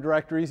bunch of other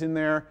directories in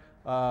there.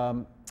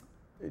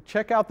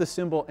 Check out the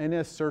symbol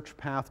NS search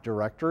path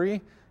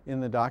directory in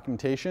the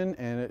documentation,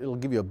 and it'll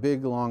give you a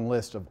big long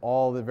list of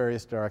all the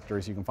various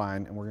directories you can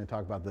find, and we're going to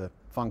talk about the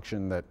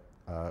function that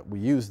we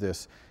use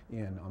this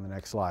in on the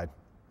next slide.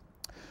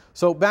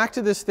 So back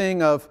to this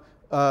thing of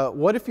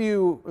what if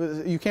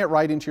you can't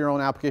write into your own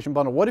application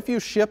bundle. What if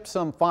you shipped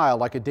some file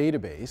like a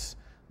database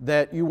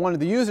that you wanted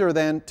the user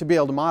then to be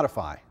able to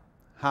modify?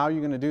 How are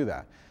you going to do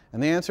that?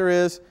 And the answer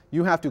is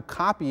you have to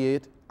copy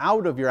it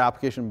out of your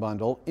application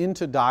bundle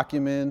into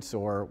documents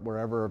or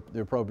wherever the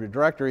appropriate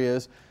directory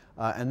is,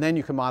 and then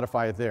you can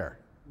modify it there.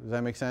 Does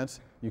that make sense?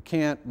 You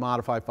can't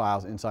modify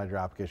files inside your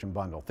application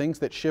bundle. Things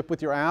that ship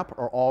with your app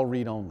are all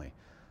read-only.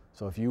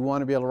 So if you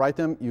want to be able to write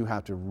them, you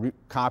have to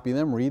copy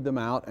them, read them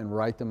out, and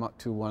write them up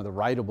to one of the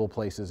writable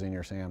places in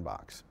your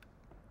sandbox.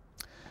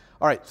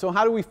 All right, so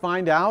how do we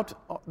find out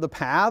the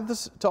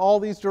paths to all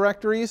these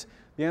directories?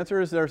 The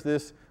answer is there's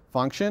this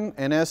function,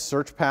 NS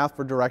search path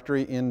for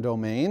directory in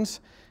domains.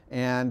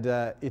 And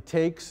it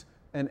takes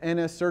an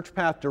NS search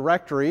path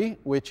directory,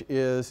 which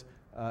is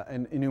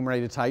an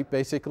enumerated type,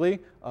 basically,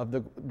 of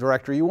the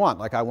directory you want.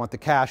 Like I want the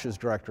caches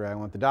directory, I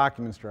want the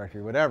documents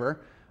directory,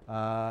 whatever.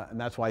 And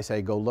that's why I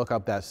say go look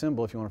up that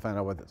symbol if you want to find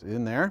out what's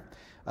in there.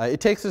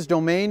 It takes this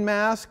domain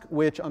mask,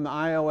 which on the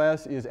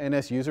iOS is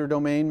NS user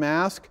domain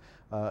mask.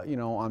 You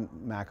know, on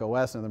Mac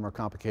OS, and the more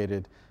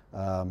complicated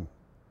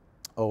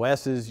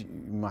OSs, you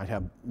might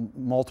have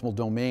multiple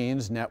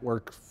domains,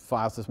 network,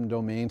 file system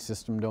domain,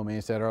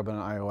 et cetera, but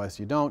on iOS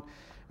you don't.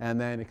 And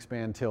then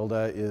expand tilde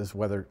is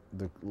whether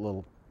the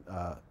little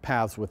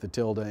paths with the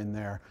tilde in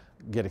there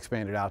get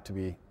expanded out to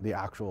be the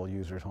actual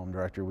user's home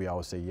directory. We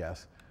always say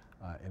yes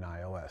in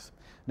iOS.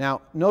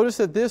 Now, notice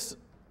that this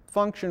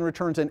function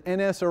returns an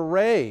NS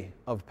array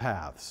of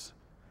paths.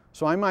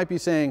 So I might be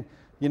saying,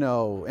 you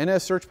know,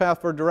 NS search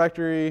path for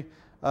directory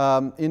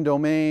in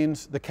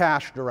domains, the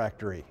cache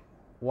directory.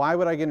 Why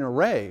would I get an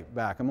array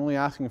back? I'm only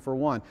asking for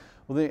one.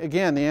 Well,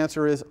 again, the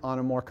answer is on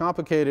a more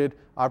complicated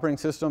operating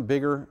system,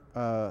 bigger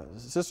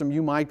system,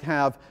 you might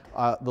have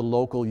the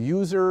local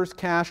users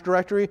cache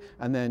directory,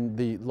 and then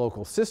the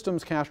local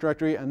systems cache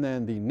directory, and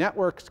then the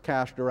network's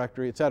cache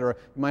directory, et cetera.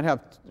 You might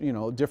have, you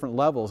know, different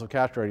levels of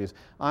cache directories.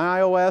 On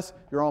iOS,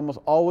 you're almost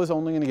always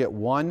only going to get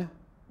one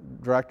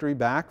directory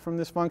back from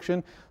this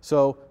function.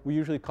 So we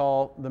usually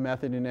call the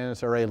method in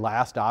NSArray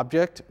last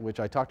object, which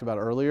I talked about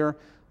earlier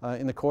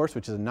in the course,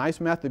 which is a nice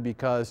method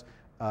because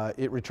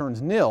it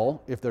returns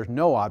nil if there's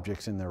no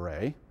objects in the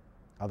array.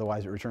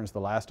 Otherwise, it returns the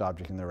last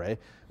object in the array,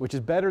 which is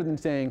better than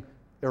saying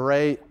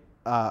array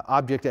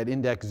object at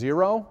index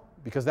 0,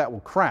 because that will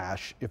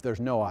crash if there's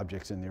no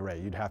objects in the array.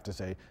 You'd have to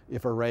say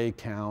if array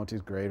count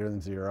is greater than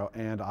 0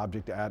 and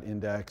object at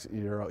index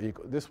 0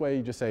 equal. This way,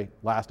 you just say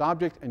last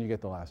object, and you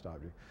get the last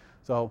object.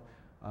 So,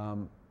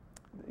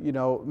 you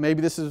know,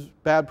 maybe this is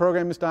bad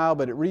programming style,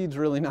 but it reads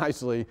really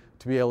nicely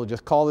to be able to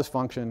just call this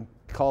function,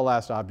 call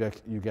last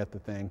object, you get the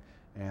thing.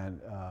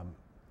 And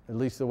at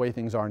least the way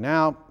things are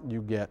now,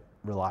 you get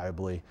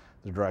reliably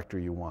the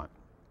directory you want.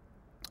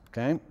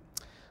 Okay?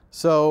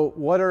 So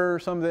what are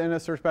some of the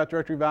NS search path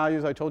directory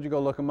values? I told you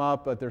go look them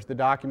up, but there's the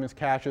documents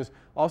caches.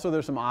 Also,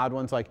 there's some odd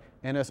ones like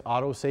NS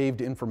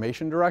auto-saved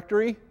information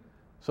directory.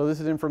 So this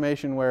is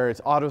information where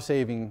it's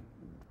auto-saving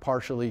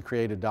partially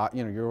created,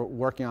 you know, you're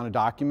working on a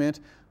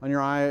document on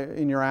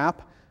in your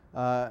app,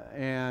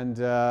 and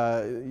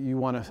you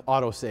want to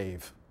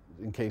auto-save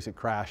in case it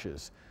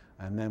crashes.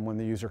 And then when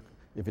the user,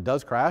 if it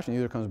does crash and the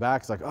user comes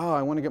back, it's like, oh,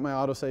 I want to get my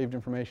auto-saved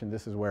information.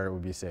 This is where it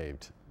would be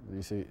saved.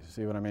 You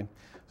see what I mean?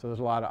 So there's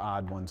a lot of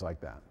odd ones like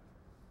that.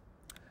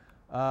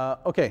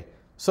 OK,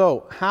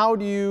 so how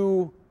do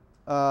you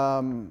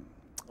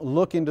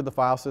look into the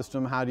file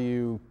system? How do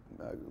you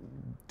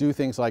do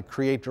things like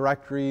create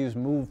directories,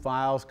 move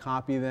files,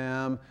 copy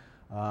them,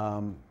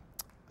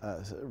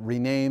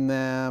 rename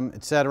them,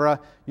 etc.?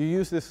 You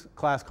use this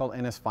class called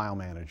NS File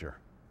Manager.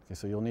 Okay,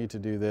 so you'll need to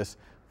do this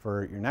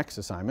for your next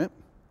assignment.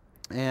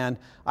 And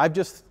I've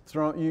just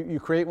thrown, you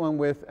create one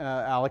with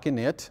alloc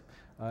init.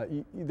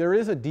 There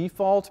is a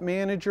default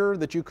manager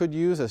that you could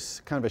use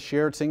as kind of a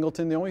shared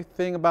singleton. The only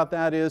thing about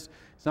that is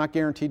it's not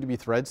guaranteed to be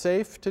thread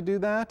safe to do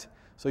that.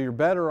 So you're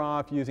better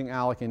off using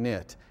alloc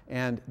init.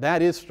 And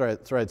that is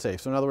thread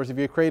safe. So in other words, if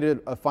you created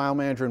a file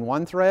manager in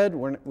one thread,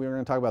 we're going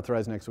to talk about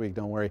threads next week,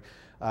 don't worry.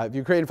 If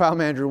you create a file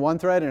manager in one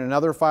thread and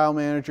another file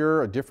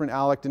manager, a different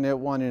alloc init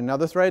one in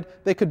another thread,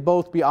 they could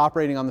both be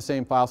operating on the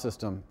same file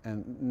system,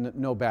 and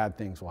no bad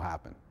things will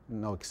happen,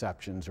 no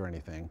exceptions or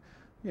anything.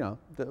 You know,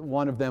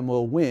 one of them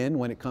will win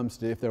when it comes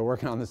to if they're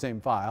working on the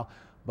same file,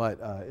 but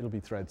it'll be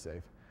thread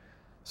safe.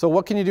 So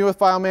what can you do with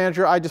File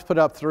Manager? I just put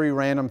up 3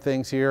 random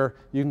things here.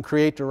 You can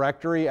create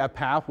directory at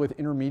path with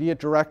intermediate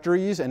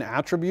directories and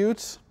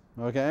attributes.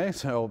 Okay,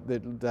 so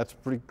that's a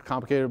pretty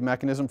complicated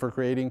mechanism for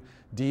creating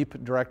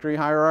deep directory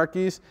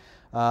hierarchies.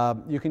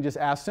 You can just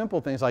ask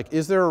simple things like,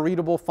 is there a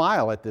readable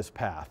file at this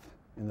path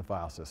in the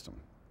file system?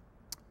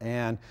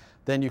 And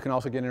then you can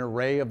also get an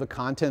array of the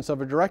contents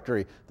of a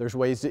directory. There's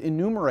ways to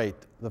enumerate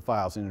the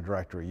files in a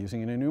directory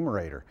using an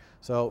enumerator.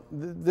 So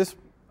this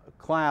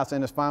class,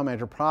 NS File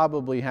Manager,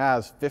 probably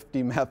has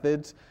 50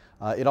 methods.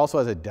 It also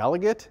has a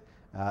delegate.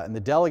 And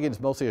the delegate is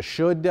mostly a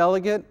should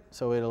delegate.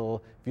 So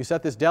if you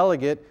set this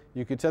delegate,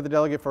 you could set the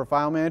delegate for a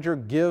file manager,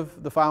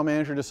 give the file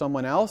manager to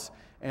someone else,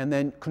 and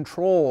then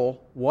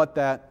control what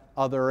that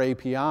other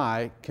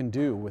API can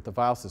do with the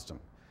file system.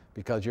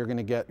 Because you're going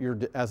to get,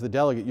 as the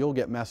delegate, you'll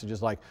get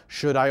messages like,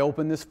 should I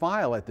open this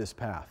file at this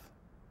path?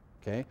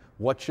 Okay.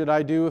 What should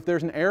I do if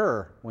there's an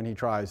error when he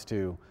tries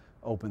to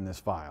open this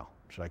file?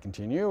 Should I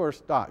continue or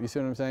stop? You see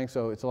what I'm saying?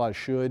 So it's a lot of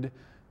should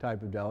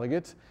type of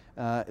delegates.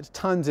 It's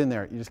tons in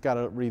there. You just got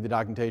to read the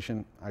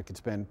documentation. I could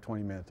spend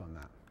 20 minutes on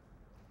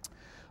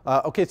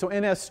that. OK, so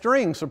NS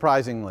string,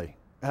 surprisingly,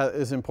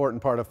 is an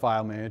important part of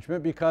file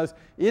management because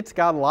it's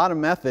got a lot of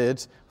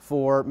methods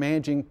for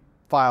managing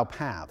file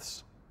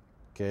paths.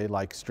 Okay,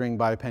 like string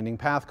by appending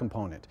path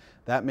component.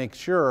 That makes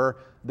sure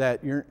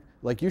that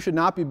you should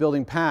not be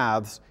building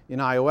paths in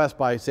iOS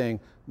by saying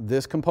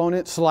this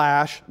component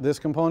slash, this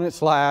component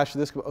slash,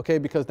 this, okay,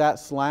 because that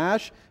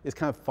slash is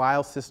kind of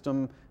file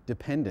system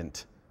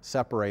dependent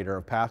separator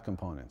of path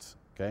components.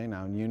 Okay,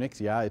 now in Unix,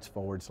 yeah, it's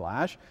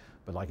 /,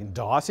 but like in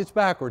DOS, it's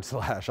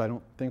 /. I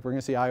don't think we're going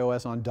to see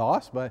iOS on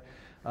DOS, but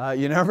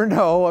you never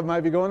know what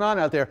might be going on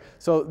out there.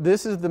 So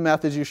this is the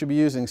methods you should be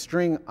using,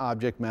 string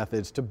object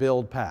methods, to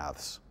build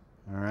paths.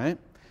 All right.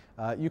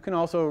 You can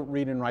also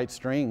read and write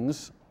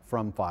strings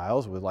from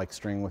files with like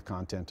string with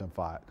content of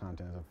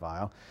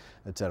file,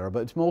 et cetera.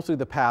 But it's mostly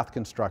the path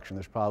construction.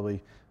 There's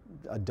probably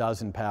a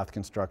dozen path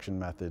construction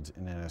methods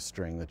in a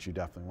string that you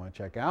definitely want to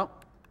check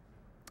out.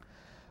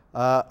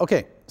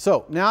 OK,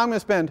 so now I'm going to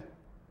spend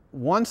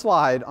one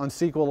slide on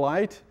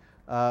SQLite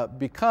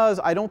because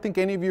I don't think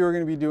any of you are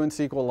going to be doing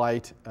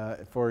SQLite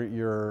for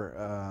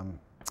your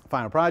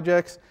final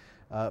projects.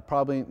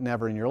 Probably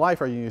never in your life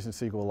are you using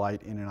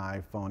SQLite in an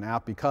iPhone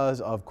app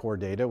because of Core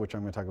Data, which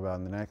I'm going to talk about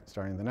in the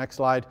starting the next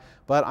slide.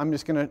 But I'm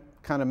just going to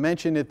kind of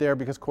mention it there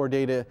because Core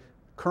Data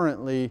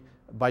currently,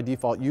 by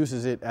default,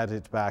 uses it as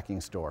its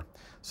backing store.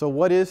 So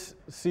what is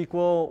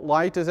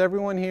SQLite? Does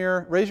everyone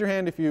here, raise your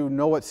hand if you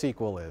know what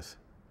SQL is.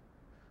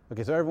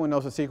 Okay, so everyone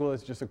knows what SQL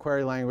is, just a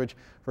query language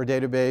for a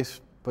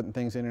database, putting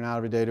things in and out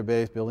of a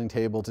database, building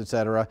tables,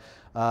 etc.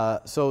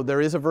 So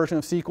there is a version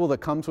of SQL that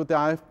comes with the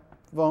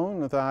iPhone,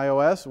 with the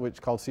iOS, which is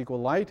called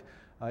SQLite.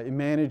 It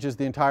manages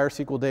the entire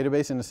SQL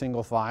database in a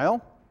single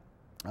file.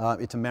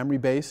 It's a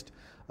memory-based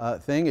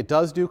thing. It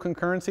does do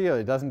concurrency.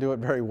 It doesn't do it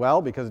very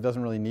well because it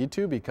doesn't really need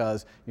to,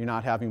 because you're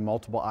not having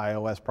multiple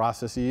iOS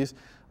processes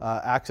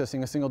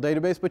accessing a single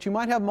database, but you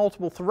might have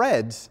multiple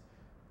threads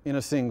in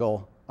a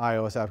single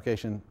iOS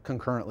application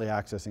concurrently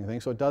accessing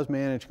things. So it does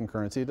manage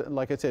concurrency.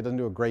 Like I said, it doesn't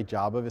do a great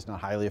job of it. It's not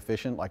highly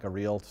efficient like a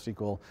real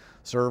SQL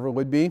server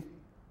would be.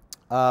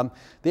 The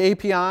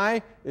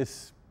API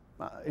is,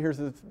 here's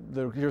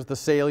the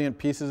salient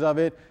pieces of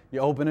it.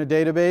 You open a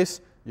database,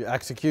 you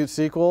execute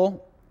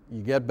SQL,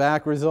 you get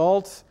back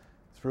results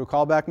through a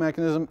callback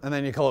mechanism, and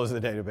then you close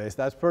the database.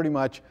 That's pretty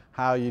much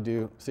how you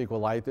do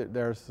SQLite.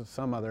 There's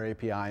some other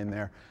API in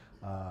there,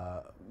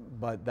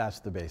 but that's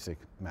the basic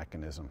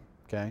mechanism,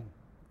 okay?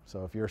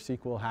 So if you're a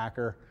SQL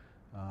hacker,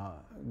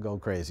 go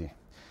crazy.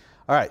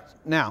 All right,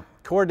 now,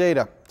 Core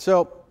Data.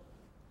 So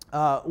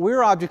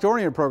we're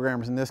object-oriented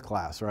programmers in this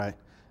class, right?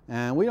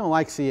 And we don't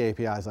like C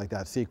APIs like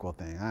that SQL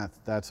thing.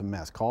 That's a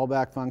mess.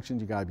 Callback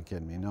functions, you gotta be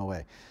kidding me, no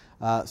way.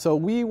 So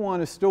we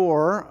want to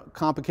store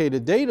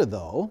complicated data,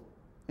 though,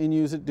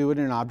 and do it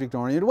in an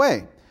object-oriented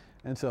way.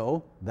 And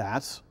so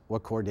that's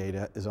what Core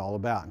Data is all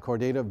about. And Core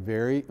Data,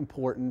 very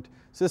important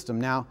system.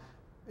 Now,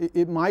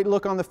 it might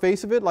look on the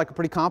face of it like a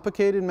pretty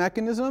complicated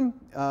mechanism,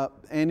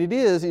 and it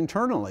is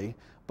internally,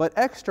 but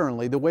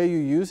externally, the way you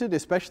use it,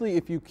 especially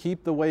if you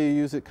keep the way you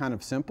use it kind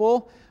of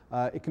simple,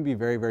 it can be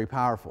very, very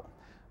powerful.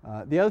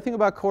 The other thing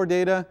about Core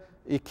Data,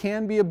 it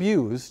can be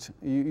abused.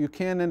 You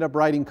can end up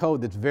writing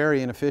code that's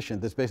very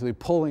inefficient, that's basically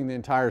pulling the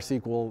entire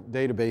SQL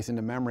database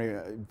into memory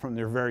from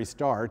their very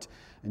start,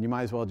 and you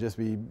might as well just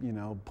be,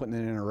 putting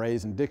it in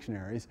arrays and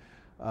dictionaries.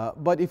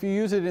 But if you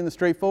use it in a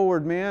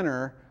straightforward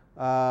manner,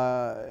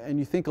 and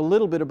you think a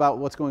little bit about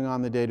what's going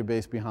on in the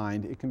database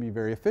behind, it can be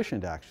very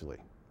efficient, actually,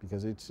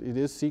 because it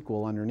is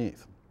SQL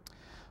underneath.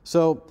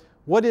 So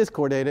what is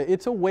Core Data?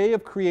 It's a way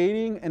of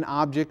creating an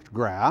object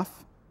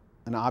graph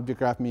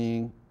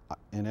meaning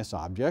NS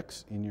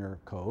objects in your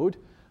code,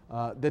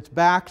 that's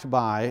backed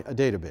by a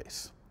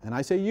database. And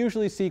I say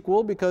usually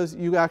SQL because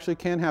you actually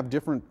can have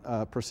different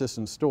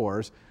persistent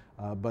stores,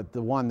 but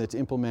the one that's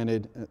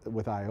implemented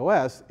with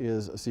iOS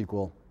is a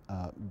SQL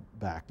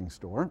backing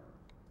store.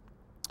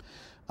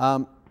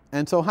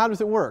 And so how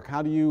does it work?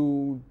 How do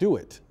you do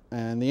it?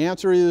 And the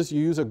answer is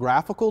you use a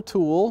graphical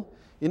tool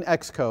in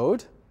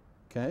Xcode.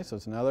 Okay, so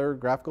it's another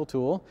graphical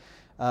tool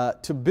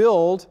to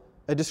build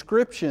a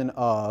description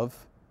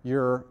of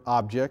your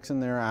objects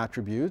and their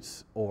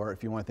attributes, or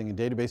if you want to think in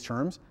database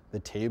terms, the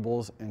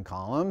tables and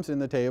columns in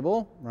the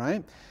table,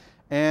 right?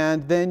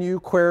 And then you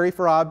query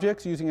for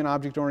objects using an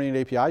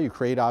object-oriented API. You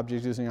create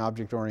objects using an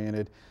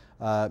object-oriented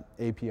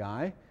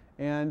API.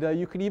 And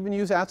you could even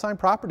use @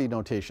 property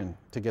notation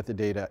to get the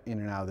data in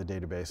and out of the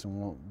database.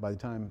 And by the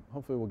time,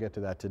 hopefully we'll get to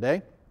that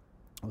today,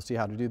 we'll see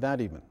how to do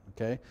that even,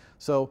 okay?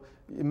 So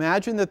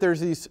imagine that there's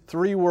these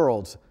three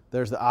worlds.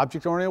 There's the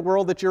object-oriented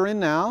world that you're in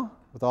now,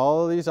 with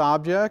all of these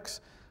objects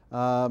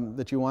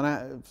that you want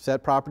to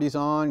set properties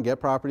on, get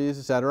properties,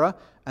 etc.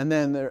 And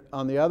then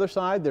on the other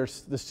side,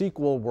 there's the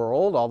SQL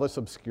world, all this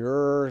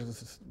obscure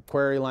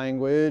query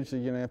language.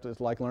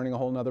 It's like learning a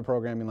whole other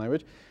programming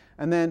language.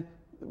 And then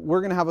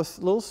we're going to have a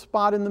little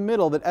spot in the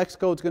middle that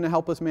Xcode's going to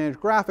help us manage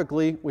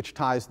graphically, which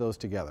ties those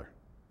together,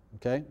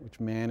 okay? Which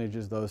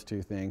manages those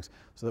two things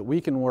so that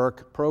we can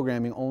work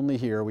programming only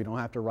here. We don't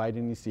have to write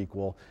any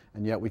SQL,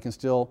 and yet we can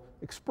still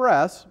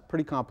express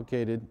pretty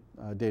complicated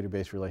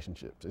database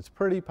relationships. It's a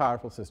pretty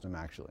powerful system,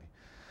 actually.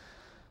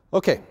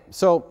 Okay,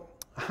 so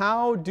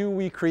how do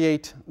we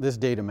create this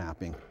data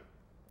mapping?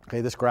 Okay,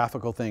 this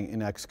graphical thing in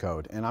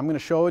Xcode. And I'm going to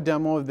show a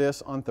demo of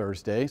this on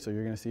Thursday, so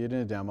you're going to see it in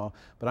a demo.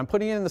 But I'm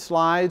putting it in the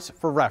slides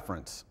for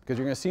reference, because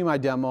you're going to see my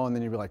demo, and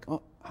then you'll be like,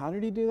 oh, how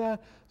did he do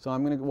that? So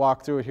I'm going to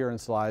walk through it here in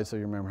slides so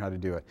you remember how to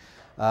do it.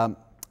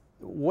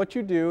 What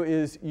you do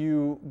is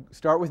you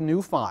start with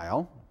new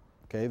file.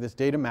 Okay, this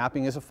data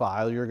mapping is a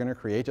file you're going to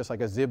create, just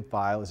like a zip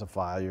file is a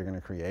file you're going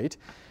to create.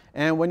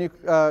 And when you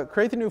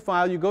create the new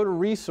file, you go to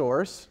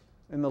resource.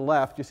 In the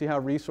left, you see how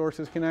resource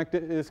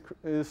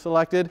is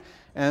selected.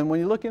 And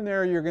when you look in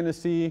there, you're going to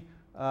see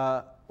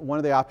one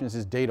of the options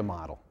is data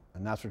model.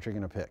 And that's what you're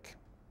going to pick.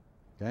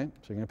 Okay,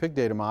 so you're going to pick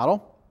data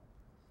model.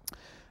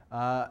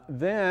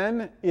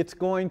 Then it's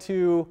going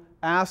to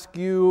ask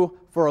you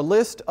for a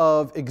list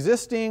of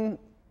existing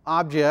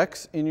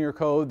objects in your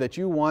code that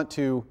you want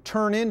to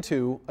turn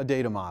into a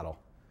data model.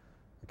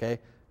 Okay?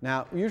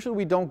 Now, usually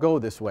we don't go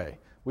this way.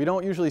 We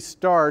don't usually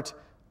start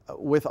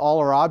with all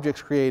our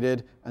objects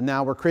created, and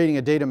now we're creating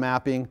a data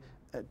mapping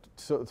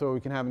so we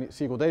can have a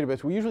SQL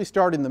database, we usually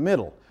start in the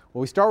middle.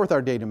 Well, we start with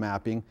our data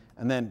mapping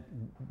and then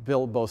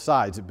build both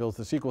sides. It builds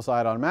the SQL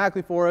side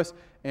automatically for us,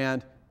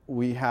 and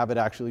we have it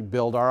actually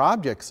build our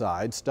object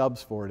side,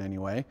 stubs for it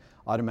anyway,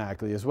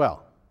 automatically as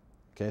well.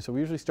 Okay, so we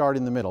usually start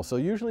in the middle. So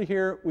usually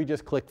here we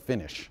just click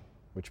finish,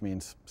 which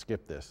means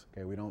skip this.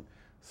 Okay, we don't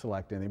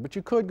select anything. But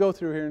you could go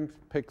through here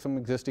and pick some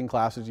existing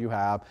classes you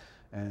have,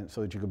 and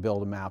so that you could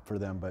build a map for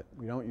them, but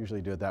we don't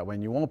usually do it that way,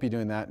 and you won't be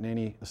doing that in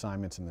any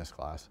assignments in this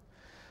class.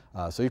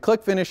 So you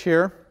click finish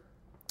here,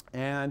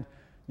 and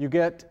you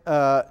get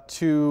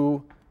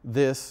to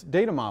this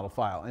data model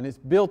file, and it's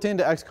built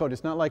into Xcode.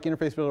 It's not like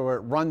Interface Builder where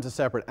it runs a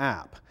separate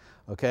app,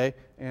 okay?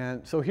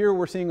 And so here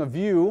we're seeing a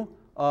view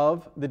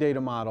of the data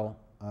model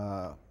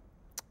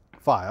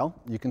file.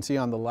 You can see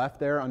on the left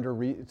there,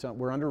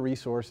 we're under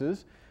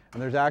resources,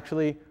 and there's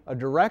actually a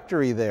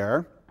directory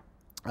there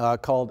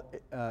called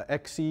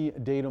XC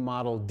Data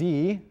Model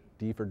D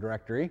for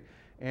directory,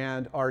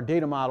 and our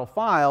data model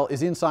file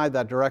is inside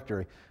that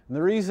directory. And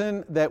the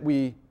reason that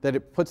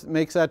it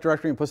makes that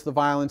directory and puts the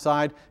file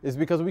inside is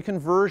because we can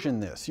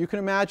version this. You can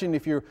imagine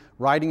if you're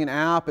writing an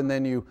app and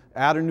then you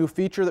add a new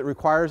feature that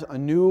requires a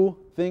new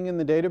thing in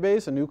the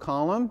database, a new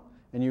column,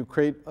 and you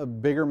create a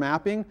bigger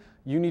mapping,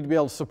 you need to be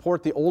able to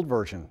support the old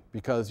version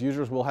because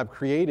users will have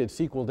created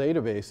SQL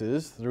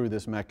databases through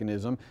this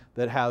mechanism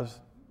that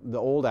has the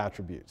old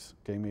attributes.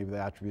 Okay, maybe the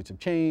attributes have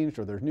changed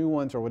or there's new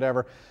ones or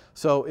whatever.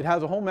 So it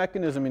has a whole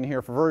mechanism in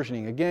here for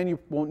versioning. Again, you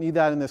won't need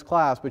that in this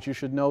class, but you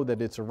should know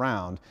that it's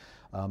around.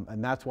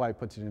 And that's why it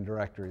puts it in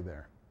directory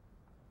there.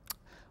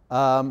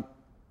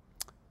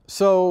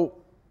 So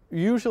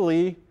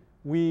usually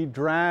we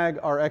drag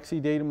our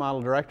XC data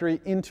model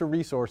directory into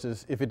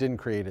resources if it didn't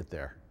create it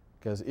there,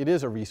 because it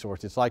is a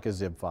resource. It's like a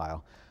zip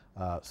file.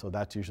 So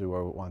that's usually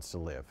where it wants to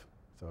live.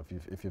 So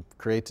if it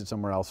creates it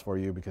somewhere else for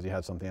you because you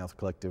had something else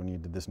clicked and you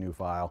needed this new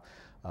file,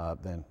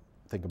 then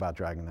think about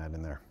dragging that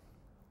in there.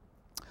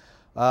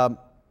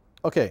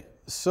 Okay,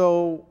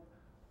 so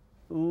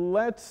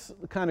let's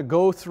kind of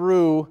go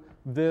through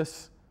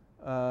this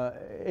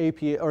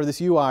API, or this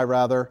UI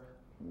rather,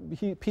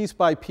 piece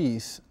by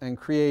piece and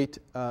create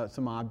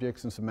some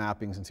objects and some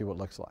mappings and see what it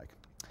looks like.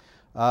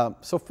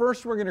 So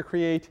first we're going to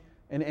create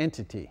an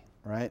entity,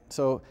 right?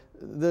 So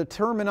the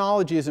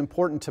terminology is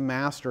important to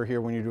master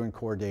here when you're doing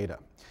core data.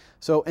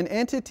 So an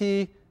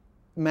entity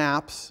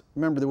maps,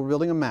 remember that we're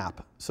building a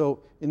map.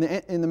 So in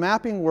the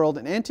mapping world,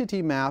 an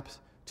entity maps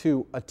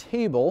to a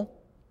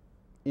table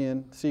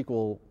in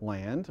SQL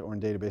land or in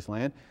database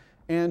land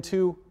and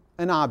to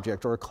an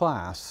object or a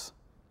class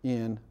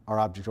in our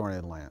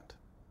object-oriented land.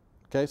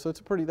 Okay, so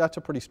that's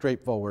a pretty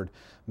straightforward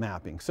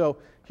mapping. So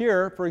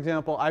here, for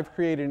example, I've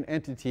created an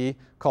entity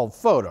called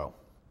photo.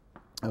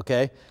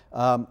 Okay,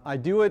 I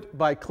do it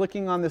by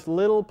clicking on this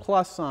little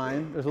plus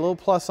sign. There's a little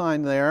plus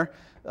sign there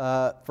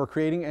for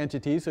creating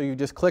entities. So you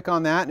just click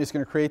on that and it's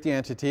going to create the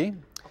entity.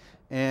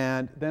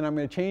 And then I'm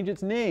going to change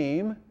its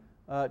name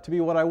to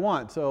be what I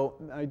want. So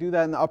I do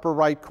that in the upper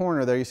right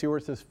corner there. You see where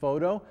it says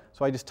photo?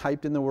 So I just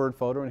typed in the word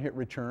photo and hit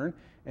return.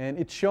 And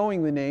it's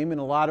showing the name in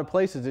a lot of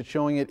places. It's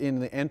showing it in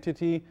the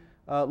entity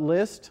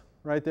list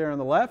right there on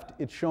the left.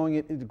 It's showing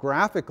it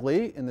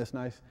graphically in this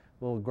nice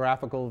little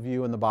graphical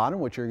view in the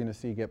bottom, which you're going to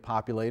see get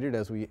populated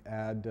as we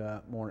add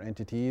more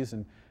entities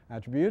and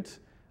attributes.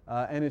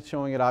 And it's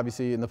showing it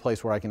obviously in the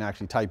place where I can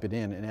actually type it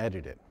in and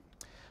edit it.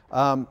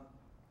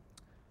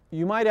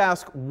 You might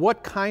ask,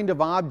 what kind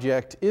of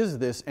object is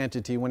this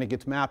entity when it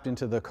gets mapped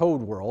into the code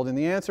world? And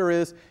the answer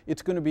is,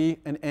 it's going to be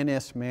an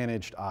NS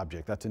managed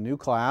object. That's a new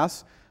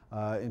class.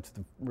 It's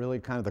really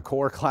kind of the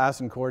core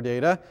class in core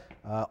data.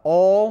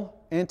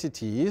 All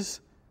entities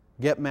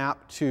get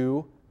mapped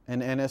to an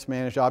NS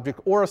managed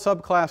object or a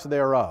subclass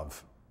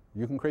thereof.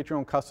 You can create your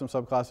own custom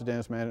subclass of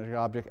NS managed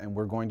object, and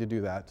we're going to do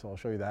that, so I'll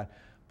show you that.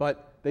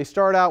 But they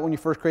start out when you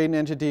first create an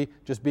entity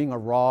just being a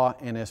raw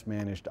NS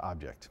managed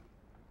object.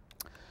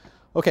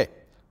 Okay,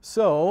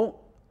 so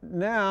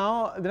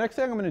now the next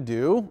thing I'm going to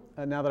do,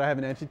 now that I have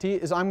an entity,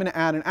 is I'm going to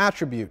add an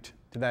attribute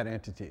to that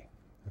entity.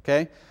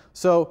 Okay,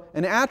 so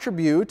an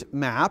attribute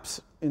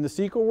maps in the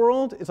SQL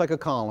world is like a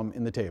column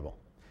in the table.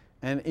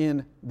 And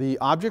in the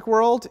object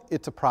world,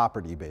 it's a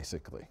property,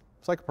 basically.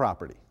 It's like a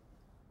property.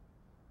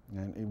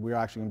 And we're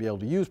actually going to be able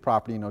to use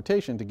property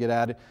notation to get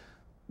at it.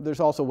 There's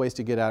also ways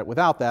to get at it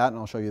without that, and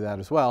I'll show you that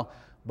as well.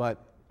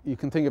 But you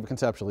can think of it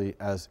conceptually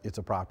as it's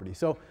a property.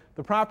 So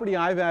the property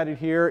I've added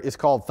here is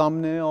called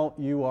thumbnail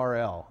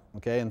URL.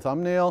 Okay, and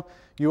thumbnail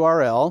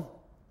URL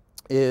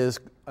is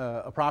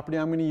a property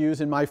I'm going to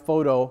use in my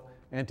photo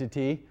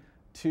entity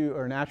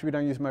or an attribute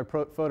I'm using my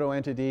photo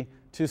entity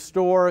to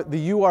store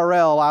the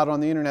URL out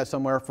on the internet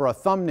somewhere for a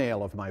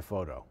thumbnail of my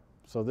photo.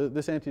 So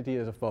this entity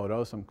is a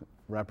photo,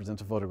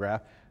 represents a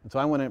photograph, and so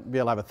I want to be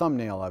able to have a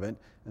thumbnail of it.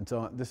 And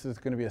so this is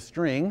going to be a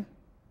string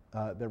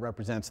that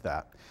represents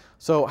that.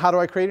 So how do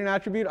I create an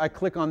attribute? I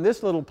click on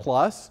this little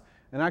plus,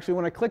 and actually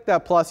when I click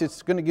that plus,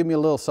 it's going to give me a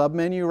little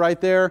submenu right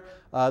there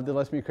that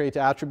lets me create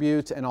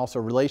attributes and also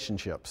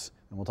relationships.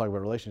 And we'll talk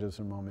about relationships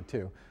in a moment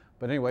too.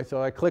 But anyway,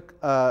 so I click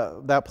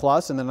that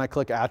plus, and then I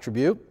click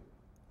attribute.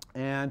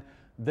 And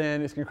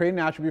then it's going to create an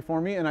attribute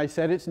for me, and I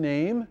set its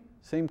name,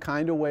 same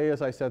kind of way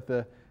as I set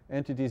the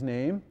entity's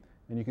name.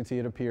 And you can see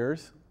it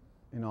appears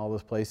in all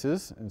those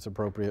places in its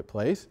appropriate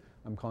place.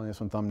 I'm calling this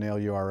one thumbnail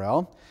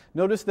URL.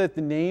 Notice that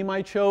the name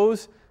I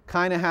chose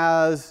kind of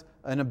has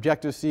an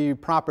Objective-C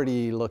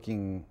property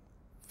looking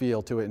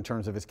feel to it in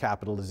terms of its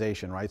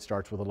capitalization, right?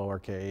 Starts with a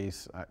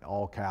lowercase,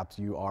 all caps,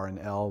 U, R, and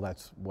L.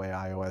 That's the way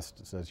iOS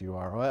says U,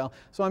 R, O, L.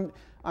 So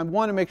I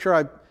want to make sure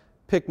I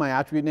pick my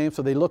attribute names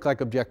so they look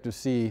like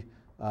Objective-C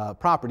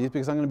properties,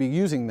 because I'm going to be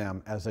using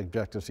them as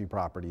Objective-C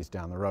properties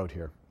down the road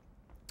here.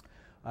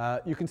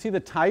 You can see the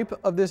type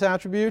of this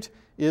attribute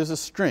is a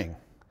string.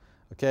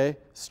 Okay?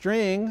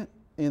 String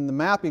in the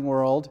mapping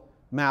world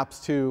maps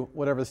to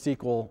whatever the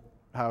SQL,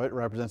 how it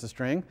represents a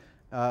string.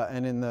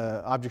 And in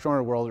the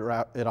object-oriented world,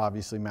 it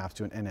obviously maps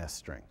to an NS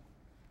string.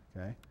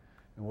 Okay?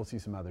 And we'll see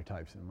some other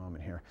types in a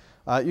moment here.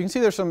 You can see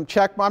there's some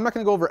check. I'm not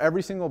going to go over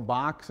every single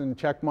box and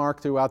check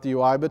mark throughout the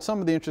UI, but some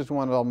of the interesting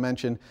ones I'll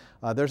mention.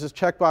 There's this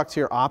checkbox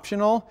here,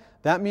 optional.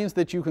 That means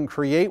that you can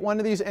create one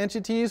of these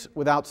entities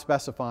without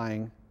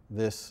specifying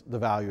the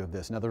value of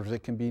this. In other words,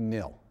 it can be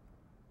nil.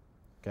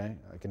 Okay?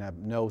 I can have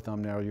no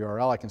thumbnail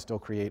URL. I can still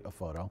create a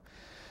photo.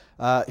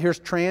 Here's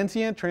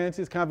transient. Transient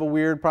is kind of a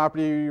weird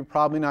property you're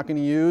probably not going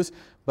to use,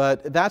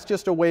 but that's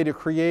just a way to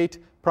create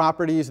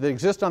properties that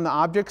exist on the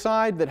object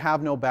side that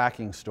have no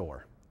backing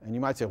store. And you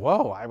might say,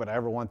 whoa, why would I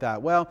ever want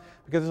that? Well,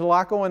 because there's a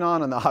lot going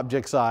on the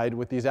object side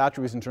with these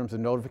attributes in terms of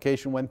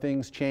notification when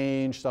things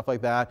change, stuff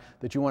like that,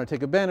 that you want to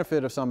take a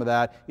benefit of some of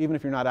that. Even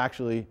if you're not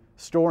actually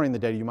storing the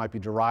data, you might be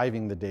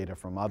deriving the data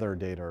from other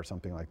data or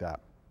something like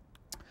that.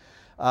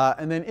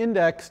 And then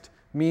indexed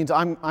means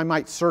I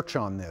might search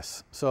on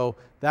this. So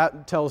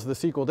that tells the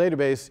SQL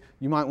database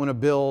you might want to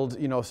build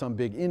some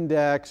big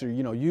index or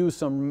use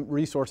some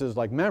resources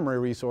like memory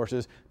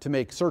resources to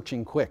make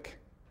searching quick.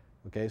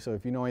 Okay, so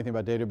if you know anything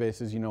about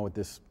databases, you know what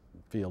this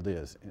field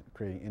is,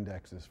 creating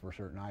indexes for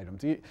certain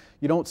items. You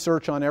don't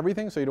search on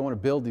everything, so you don't want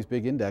to build these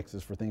big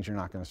indexes for things you're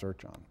not going to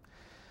search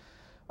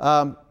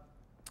on.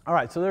 All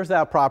right, so there's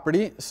that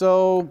property.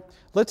 So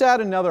let's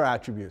add another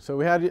attribute. So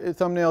we had a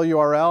thumbnail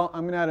URL.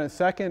 I'm going to add a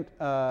second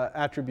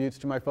attribute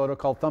to my photo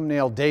called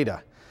thumbnail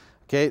data.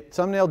 Okay,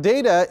 thumbnail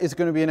data is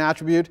going to be an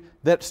attribute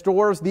that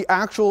stores the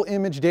actual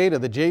image data,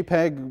 the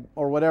JPEG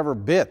or whatever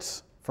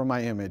bits from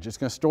my image. It's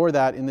going to store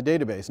that in the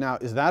database. Now,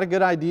 is that a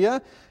good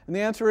idea? And the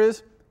answer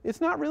is,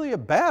 it's not really a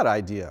bad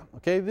idea.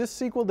 Okay, this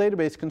SQL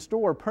database can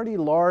store pretty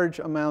large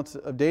amounts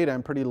of data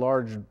and pretty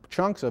large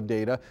chunks of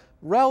data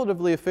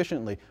relatively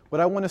efficiently.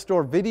 Would I want to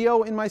store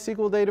video in my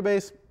SQL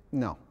database?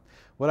 No.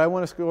 Would I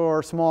want to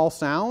store small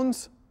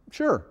sounds?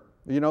 Sure.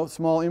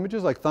 Small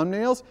images like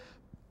thumbnails?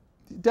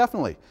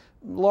 Definitely.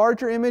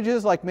 Larger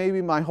images, like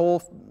maybe my whole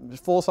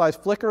full-size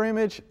Flickr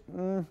image,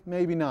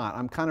 maybe not.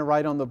 I'm kind of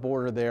right on the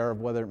border there of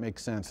whether it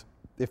makes sense,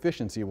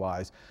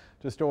 efficiency-wise,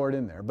 to store it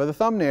in there. But the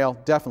thumbnail,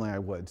 definitely I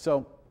would.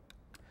 So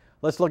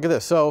let's look at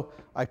this. So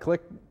I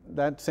click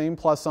that same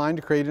plus sign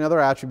to create another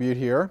attribute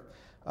here.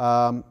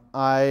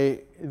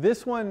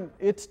 This one,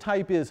 its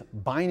type is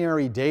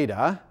binary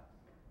data,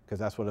 because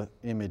that's what an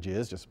image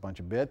is, just a bunch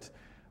of bits.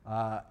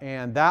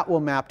 And that will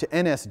map to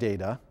NS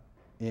data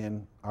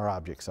in our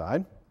object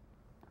side.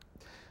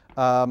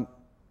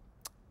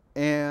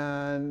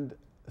 And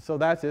so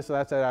that's it. So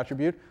that's that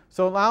attribute.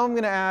 So now I'm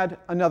going to add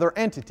another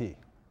entity.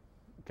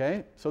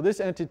 Okay? So this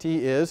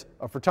entity is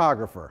a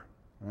photographer.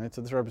 Right?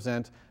 So this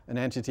represents an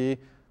entity,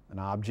 an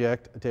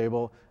object, a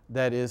table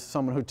that is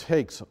someone who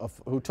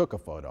took a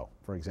photo,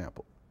 for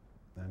example.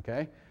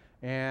 Okay?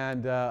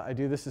 And I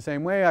do this the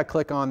same way. I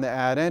click on the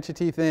add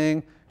entity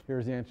thing.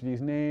 Here's the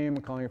entity's name.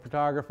 I'm calling it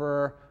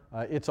photographer.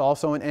 It's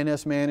also an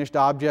NS managed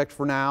object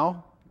for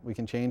now. We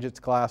can change its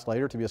class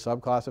later to be a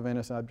subclass of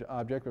NS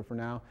object, but for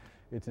now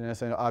it's an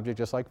NS object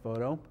just like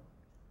photo.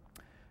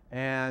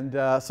 And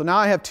so now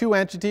I have two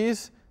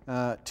entities,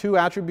 two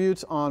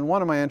attributes on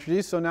one of my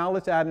entities. So now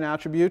let's add an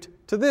attribute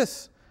to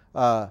this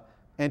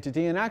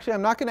entity. And actually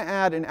I'm not going to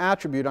add an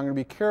attribute. I'm going to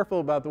be careful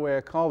about the way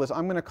I call this.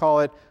 I'm going to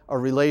call it a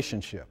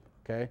relationship.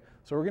 Okay?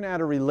 So we're going to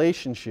add a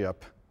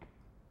relationship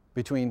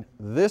between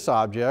this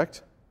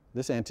object,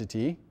 this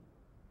entity,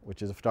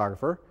 which is a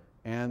photographer,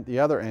 and the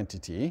other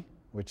entity,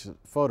 which is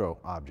photo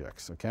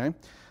objects. Okay?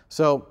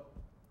 So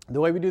the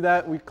way we do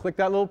that, we click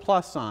that little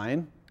plus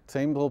sign,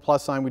 same little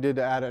plus sign we did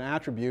to add an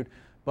attribute,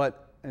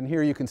 and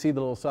here you can see the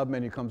little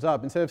submenu comes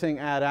up. Instead of saying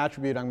add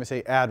attribute, I'm going to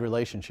say add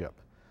relationship.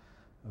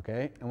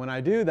 Okay? And when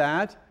I do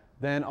that,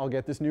 then I'll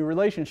get this new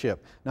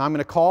relationship. Now I'm going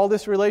to call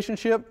this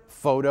relationship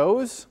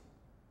photos,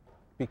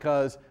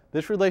 because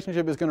this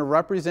relationship is going to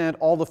represent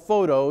all the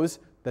photos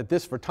that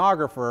this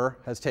photographer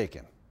has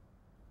taken.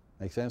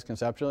 Makes sense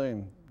conceptually?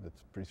 And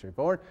that's pretty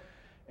straightforward.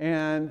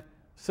 And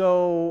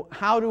so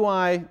how do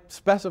I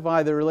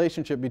specify the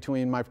relationship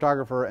between my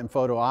photographer and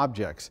photo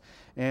objects?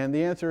 And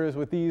the answer is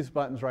with these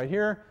buttons right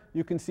here.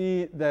 You can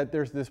see that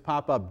there's this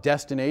pop-up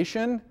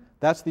destination.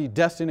 That's the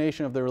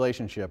destination of the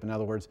relationship. In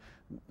other words,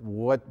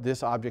 what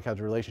this object has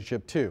a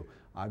relationship to.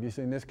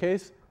 Obviously, in this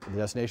case, the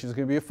destination is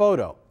going to be a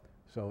photo.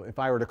 So if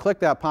I were to click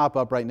that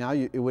pop-up right now,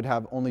 it would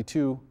have only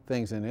two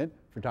things in it,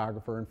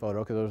 photographer and photo,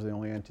 because those are the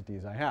only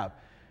entities I have.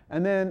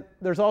 And then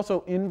there's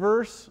also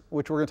inverse,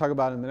 which we're going to talk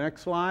about in the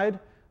next slide.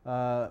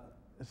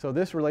 So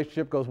this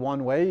relationship goes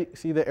one way.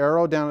 See the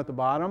arrow down at the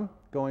bottom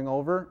going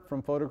over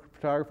from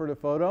photographer to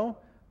photo?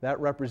 That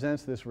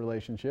represents this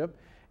relationship.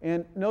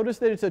 And notice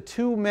that it's a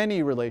too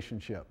many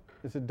relationship.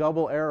 It's a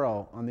double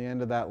arrow on the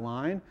end of that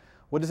line.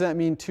 What does that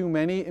mean, too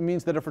many? It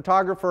means that a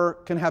photographer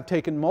can have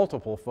taken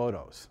multiple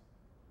photos.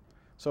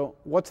 So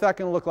what's that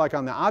going to look like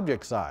on the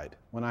object side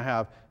when I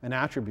have an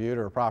attribute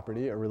or a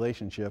property, a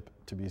relationship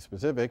to be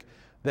specific,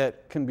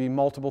 that can be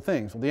multiple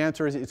things? Well, the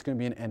answer is it's going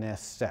to be an NS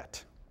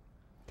set.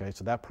 Okay,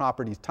 so that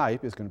property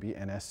type is going to be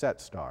NS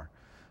set star.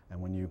 And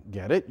when you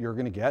get it, you're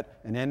going to get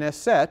an NS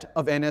set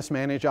of NS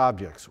managed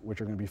objects, which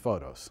are going to be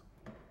photos.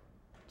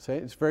 So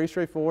it's very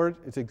straightforward.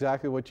 It's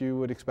exactly what you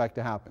would expect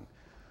to happen.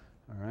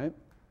 All right.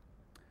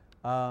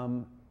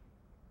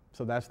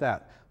 So that's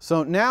that.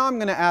 So now I'm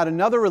going to add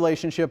another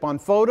relationship on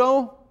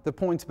photo that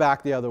points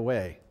back the other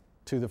way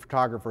to the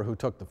photographer who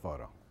took the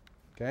photo.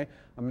 Okay?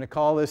 I'm going to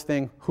call this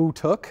thing who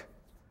took.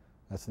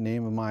 That's the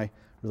name of my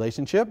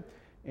relationship.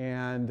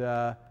 And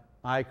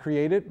I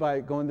create it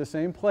by going to the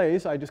same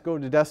place. I just go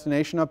to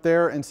destination up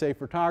there and say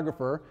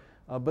photographer.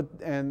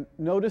 And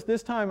notice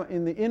this time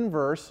in the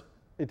inverse,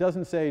 it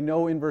doesn't say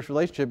no inverse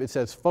relationship. It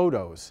says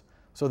photos.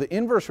 So the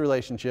inverse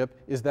relationship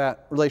is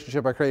that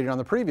relationship I created on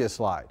the previous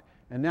slide.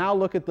 And now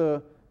look at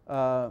the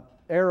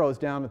arrows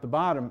down at the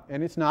bottom,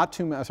 and it's not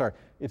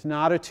it's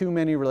not a too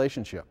many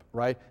relationship,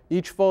 right?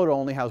 Each photo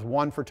only has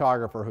one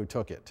photographer who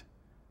took it.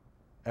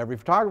 Every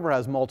photographer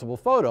has multiple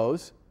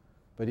photos,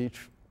 but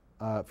each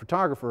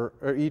photographer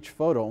or each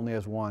photo only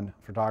has one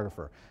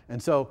photographer.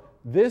 And so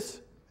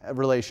this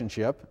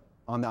relationship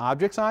on the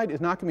object side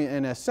is not going to be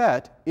an NS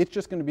set. It's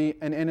just going to be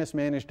an NS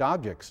managed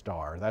object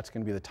star. That's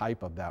going to be the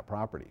type of that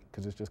property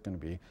because it's just going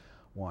to be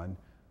one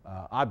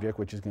object,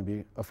 which is going to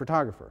be a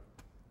photographer.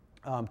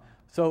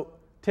 So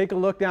take a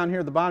look down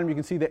here at the bottom. You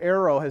can see the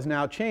arrow has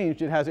now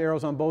changed. It has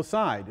arrows on both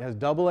sides. It has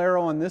double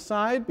arrow on this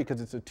side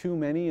because it's a too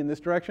many in this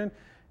direction,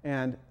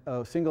 and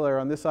a single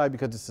arrow on this side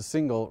because it's a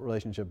single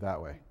relationship that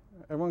way.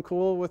 Everyone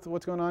cool with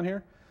what's going on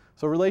here?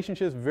 So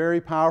relationships, very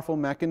powerful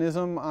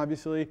mechanism,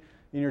 obviously,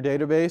 in your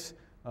database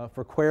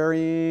for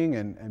querying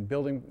and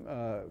building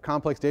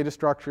complex data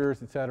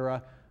structures,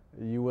 etc.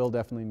 You will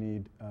definitely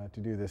need to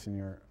do this in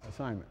your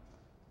assignment.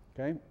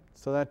 Okay,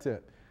 so that's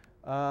it.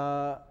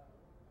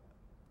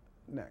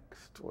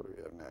 Next, what do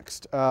we have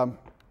next? All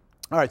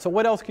right, so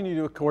what else can you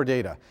do with core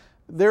data?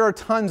 There are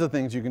tons of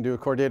things you can do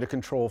with core data,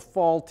 control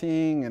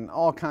faulting and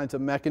all kinds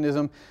of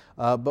mechanism.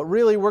 But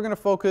really, we're going to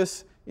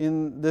focus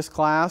in this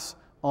class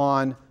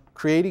on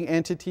creating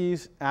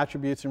entities,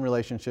 attributes, and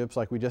relationships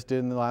like we just did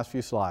in the last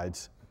few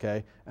slides,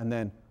 okay? And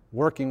then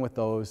working with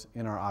those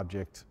in our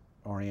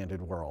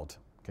object-oriented world.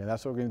 Okay,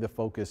 that's what we're going to be the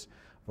focus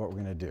of what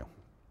we're going to do.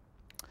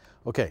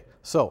 Okay,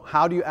 so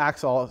how do you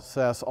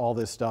access all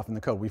this stuff in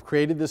the code? We've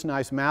created this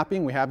nice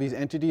mapping. We have these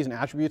entities and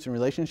attributes and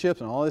relationships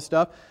and all this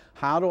stuff.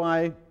 How do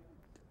I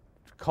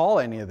call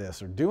any of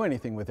this or do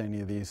anything with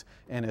any of these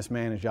NS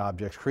managed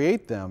objects,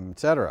 create them,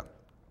 etc.?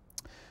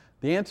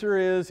 The answer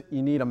is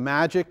you need a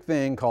magic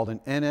thing called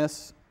an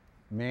NS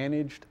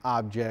managed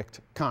object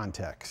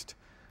context.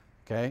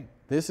 Okay,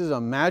 this is a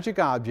magic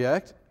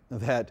object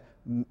that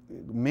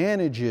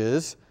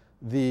manages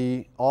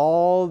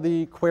all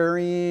the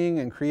querying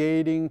and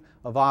creating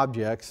of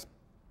objects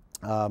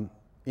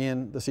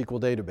in the SQL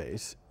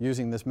database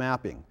using this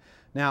mapping.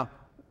 Now,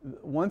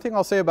 one thing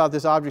I'll say about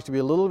this object to be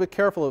a little bit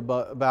careful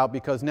about,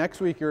 because next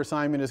week your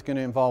assignment is going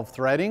to involve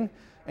threading.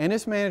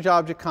 NS managed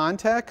object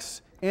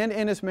context and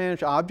NS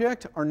managed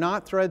object are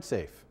not thread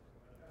safe.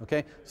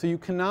 Okay, so you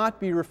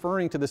cannot be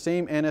referring to the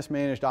same NS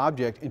managed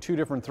object in two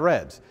different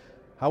threads.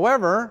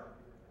 However,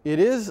 it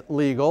is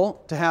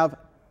legal to have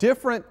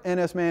different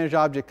NS managed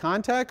object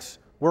contexts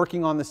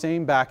working on the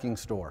same backing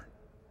store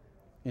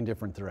in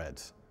different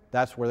threads.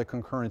 That's where the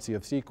concurrency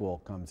of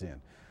SQL comes in.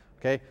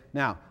 Okay?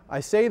 Now, I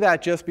say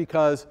that just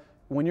because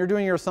when you're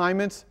doing your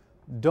assignments,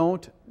 you're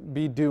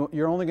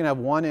only going to have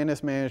one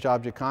NS managed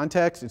object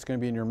context. It's going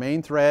to be in your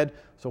main thread.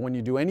 So when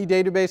you do any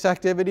database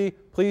activity,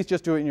 please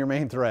just do it in your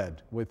main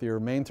thread with your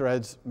main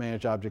thread's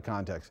managed object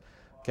context.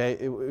 Okay,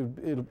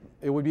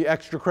 it would be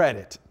extra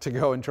credit to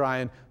go and try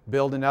and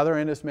build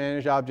another NS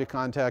managed object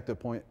context that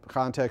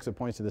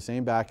points to the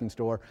same backing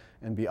store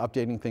and be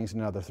updating things in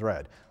another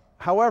thread.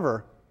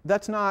 However,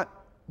 that's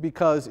not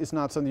because it's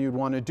not something you'd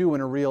want to do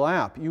in a real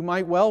app. You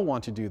might well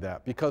want to do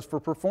that because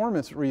for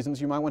performance reasons,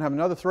 you might want to have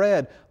another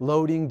thread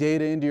loading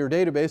data into your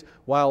database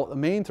while the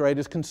main thread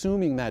is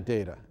consuming that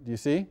data. Do you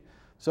see?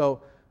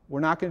 So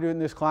we're not going to do it in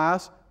this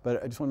class,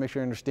 but I just want to make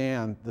sure you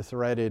understand the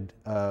threaded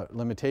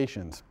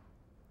limitations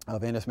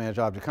of NS managed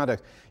object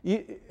context.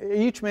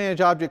 Each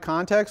managed object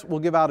context will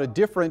give out a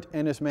different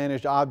NS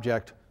managed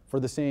object for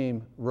the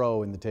same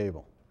row in the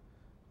table.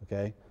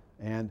 Okay?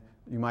 And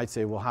you might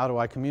say, well, how do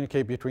I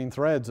communicate between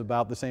threads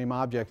about the same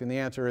object? And the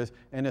answer is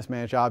NS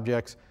managed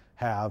objects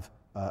have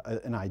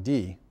an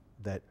ID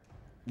that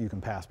you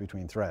can pass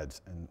between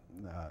threads and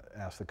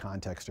ask the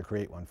context to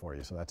create one for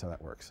you. So that's how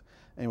that works.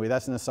 Anyway,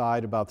 that's an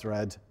aside about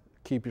threads.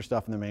 Keep your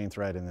stuff in the main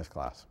thread in this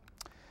class.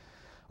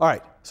 All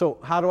right, so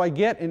how do I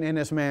get an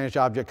NS managed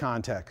object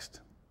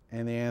context?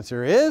 And the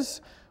answer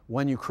is,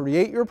 when you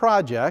create your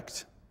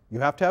project, you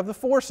have to have the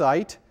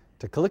foresight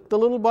to click the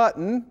little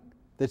button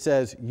that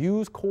says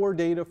use core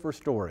data for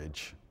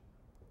storage.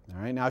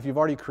 All right, now if you've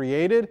already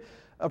created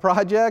a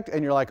project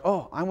and you're like,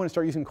 oh, I want to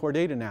start using core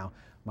data now,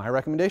 my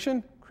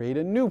recommendation, create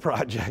a new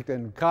project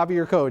and copy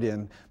your code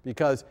in,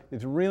 because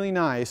it's really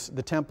nice,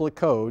 the template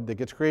code that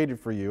gets created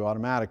for you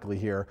automatically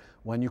here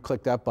when you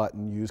click that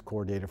button, use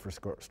core data for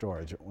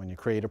storage, when you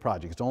create a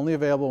project. It's only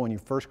available when you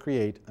first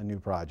create a new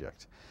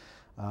project.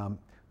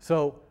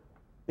 So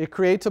it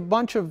creates a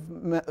bunch of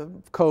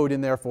code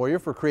in there for you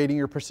for creating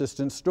your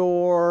persistent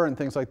store and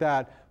things like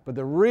that. But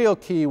the real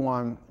key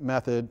one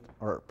method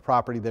or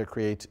property that it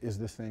creates is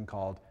this thing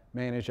called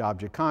manage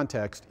object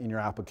context in your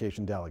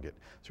application delegate.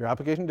 So your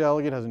application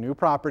delegate has a new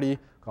property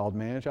called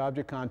manage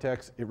object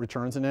context. It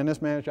returns an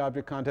NS manage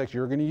object context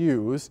you're going to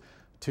use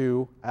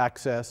to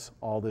access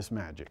all this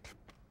magic.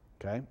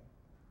 Okay?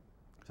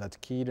 So that's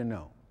key to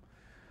know.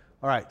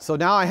 All right, so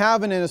now I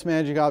have an NS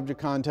manage object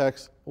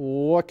context.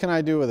 What can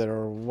I do with it,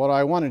 or what do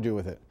I want to do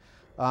with it?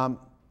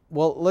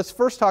 Well, let's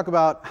first talk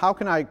about how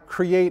can I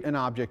create an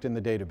object in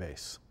the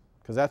database,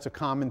 because that's a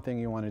common thing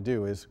you want to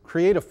do, is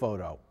create a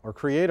photo or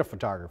create a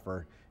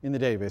photographer in the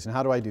database. And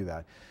how do I do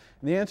that?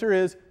 And the answer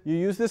is you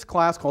use this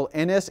class called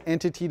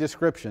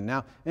NSEntityDescription.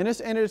 Now,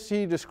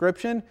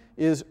 NSEntityDescription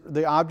is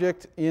the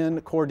object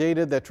in core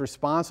data that's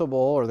responsible,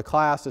 or the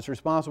class that's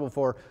responsible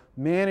for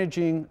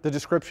managing the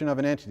description of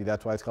an entity.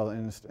 That's why it's called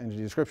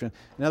NSEntityDescription.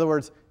 In other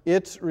words,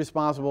 it's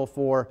responsible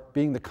for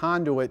being the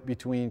conduit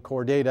between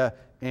core data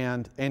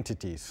and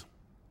entities.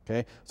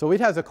 Okay? So it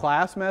has a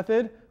class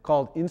method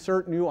called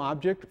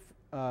InsertNewObject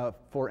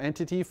for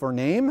entity for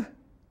name.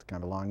 It's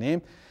kind of a long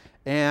name.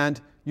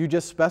 And you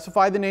just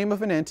specify the name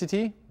of an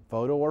entity,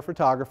 photo or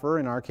photographer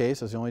in our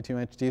case, that's the only two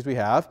entities we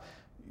have.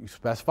 You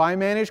specify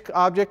manage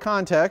object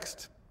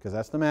context, because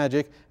that's the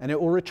magic, and it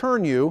will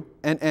return you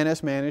an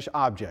NS managed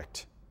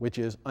object, which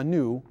is a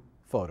new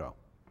photo.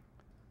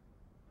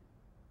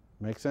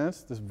 Make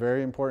sense? This is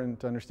very important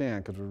to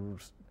understand,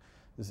 because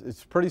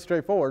it's pretty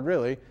straightforward,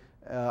 really.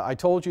 I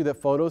told you that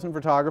photos and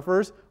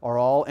photographers are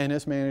all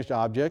NS managed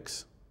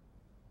objects,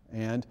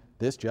 and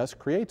this just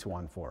creates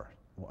one for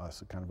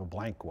us, kind of a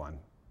blank one.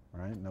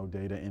 Right? No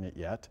data in it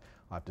yet.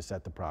 I'll have to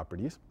set the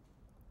properties,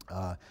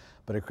 but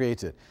it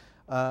creates it.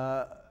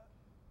 So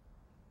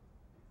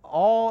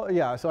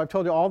I've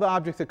told you all the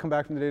objects that come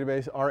back from the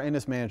database are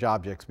NS managed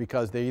objects,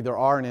 because they either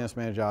are an NS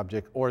managed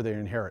object or they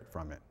inherit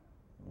from it.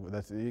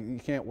 You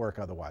can't work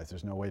otherwise.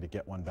 There's no way to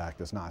get one back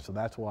that's not. So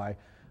that's why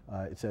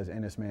it says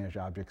NS managed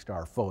object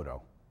star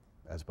photo,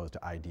 as opposed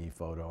to ID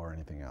photo or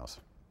anything else.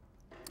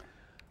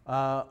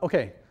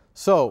 Okay,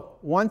 so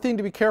one thing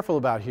to be careful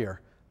about here.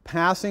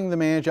 Passing the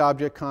manage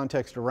object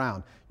context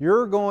around.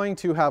 You're going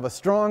to have a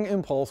strong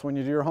impulse when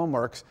you do your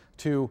homeworks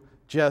to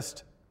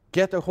just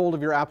get a hold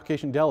of your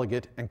application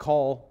delegate and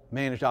call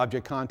managed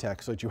object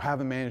context, so that you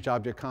have a managed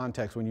object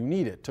context when you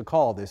need it to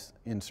call this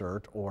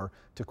insert or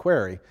to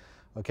query.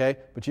 Okay?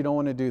 But you don't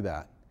want to do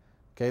that.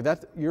 Okay?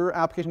 Your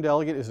application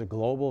delegate is a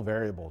global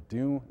variable.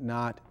 Do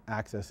not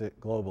access it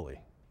globally.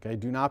 Okay?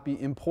 Do not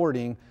be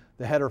importing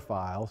the header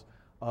files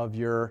of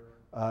your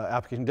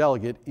application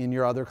delegate in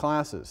your other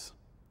classes.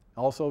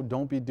 Also,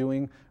 don't be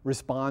doing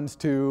responds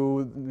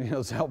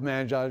to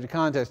self-managed object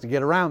context to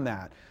get around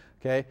that.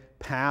 Okay?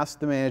 Pass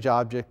the managed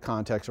object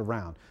context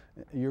around.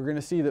 You're going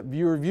to see that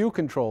viewer view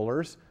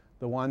controllers,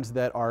 the ones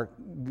that are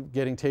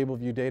getting table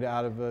view data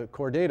out of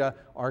core data,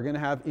 are going to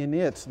have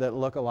inits that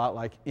look a lot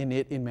like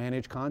init in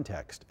managed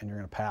context. And you're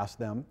going to pass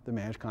them the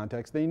managed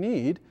context they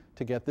need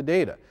to get the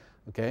data.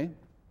 Okay?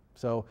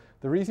 So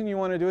the reason you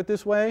want to do it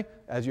this way,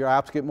 as your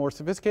apps get more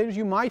sophisticated,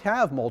 you might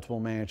have multiple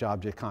managed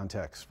object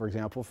contexts, for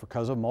example,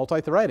 because of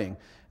multi-threading.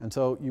 And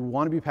so you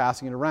want to be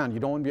passing it around. You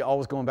don't want to be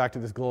always going back to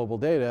this global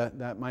data.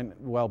 That might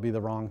well be the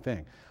wrong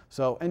thing.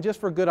 So, and just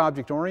for good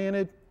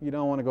object-oriented, you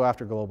don't want to go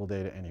after global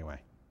data anyway.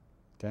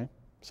 Okay?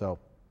 So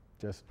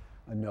just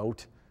a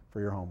note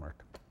for your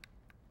homework.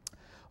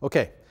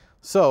 Okay,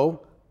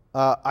 so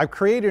I've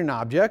created an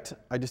object.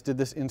 I just did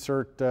this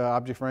insert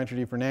object for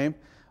entity for name.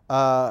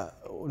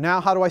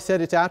 Now, how do I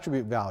set its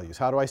attribute values?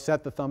 How do I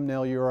set the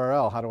thumbnail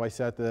URL? How do I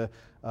set the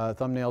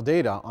thumbnail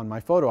data on my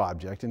photo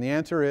object? And the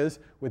answer is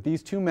with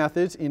these two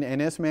methods in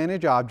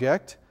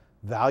NSManageObject,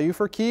 value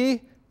for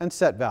key and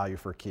set value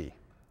for key.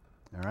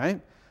 All right?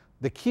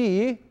 The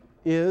key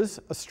is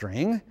a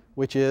string,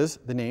 which is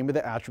the name of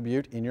the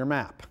attribute in your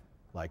map,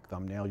 like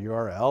thumbnail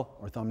URL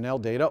or thumbnail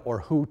data or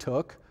who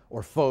took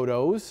or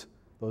photos.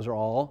 Those are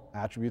all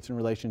attributes and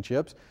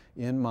relationships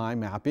in my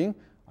mapping.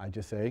 I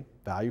just say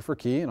value for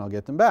key and I'll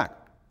get them back.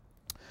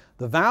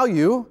 The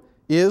value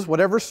is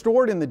whatever's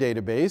stored in the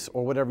database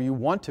or whatever you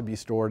want to be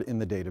stored in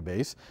the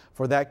database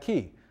for that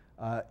key.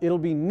 It'll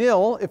be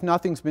nil if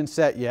nothing's been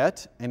set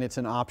yet and it's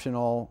an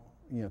optional,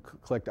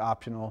 clicked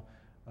optional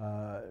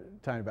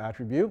type of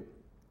attribute.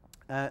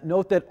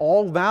 Note that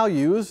all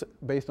values,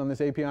 based on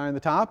this API on the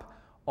top,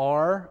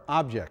 are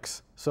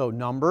objects. So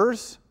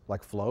numbers,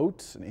 like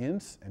floats and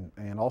ints,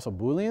 and also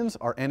booleans,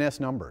 are NS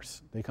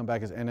numbers. They come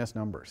back as NS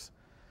numbers.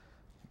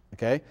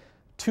 Okay?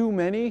 Too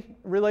many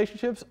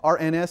relationships are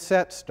NS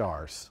set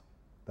stars.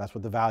 That's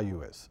what the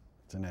value is.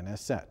 It's an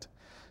NS set.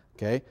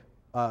 Okay?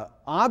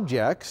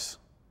 Objects,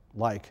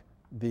 like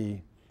the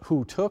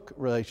who-took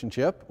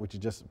relationship, which is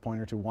just a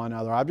pointer to one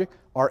other object,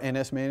 are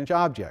NS managed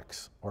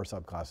objects, or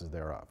subclasses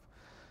thereof.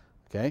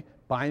 Okay?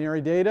 Binary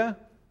data,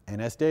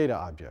 NS data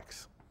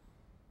objects.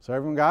 So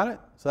everyone got it?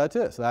 So that's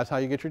it. So that's how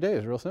you get your data.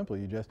 It's real simple.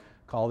 You just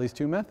call these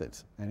two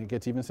methods, and it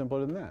gets even simpler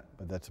than that.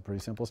 But that's a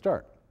pretty simple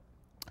start.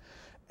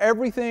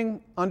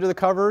 Everything under the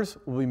covers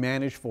will be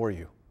managed for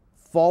you.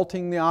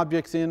 Faulting the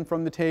objects in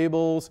from the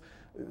tables,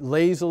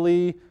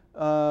 lazily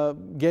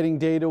getting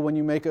data when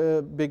you make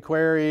a big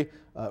query,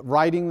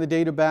 writing the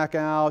data back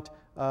out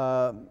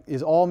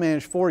is all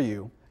managed for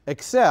you,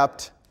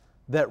 except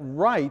that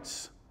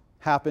writes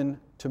happen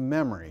to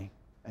memory,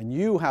 and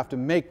you have to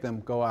make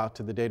them go out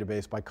to the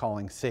database by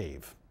calling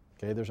save.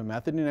 Okay, there's a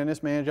method in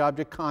NS manage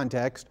object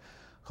context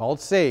called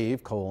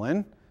save,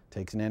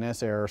 takes an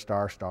NS error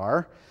star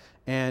star,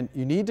 and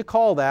you need to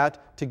call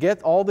that to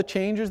get all the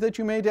changes that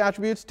you made to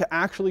attributes to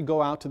actually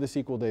go out to the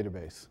SQL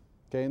database.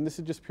 Okay, and this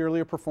is just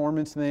purely a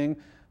performance thing.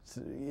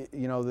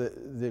 You know,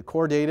 the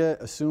core data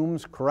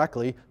assumes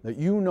correctly that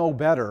you know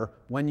better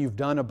when you've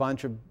done a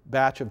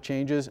batch of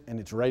changes and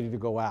it's ready to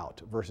go out,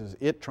 versus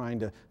it trying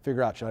to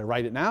figure out, should I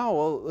write it now?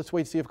 Well, let's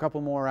wait to see if a couple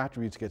more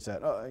attributes get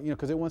set. You know,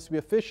 because it wants to be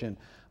efficient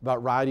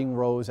about writing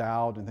rows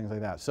out and things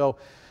like that. So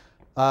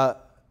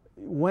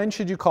when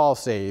should you call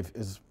save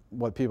is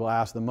what people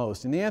ask the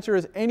most. And the answer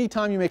is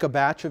anytime you make a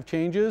batch of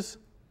changes,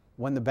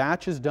 when the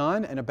batch is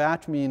done, and a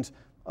batch means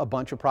a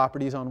bunch of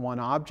properties on one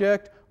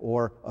object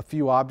or a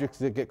few objects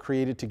that get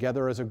created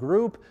together as a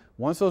group.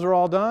 Once those are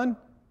all done,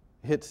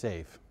 hit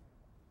save.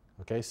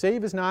 Okay,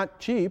 save is not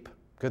cheap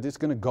because it's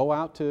going to go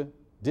out to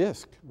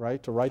disk,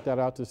 right, to write that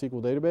out to the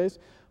SQL database.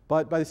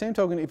 But by the same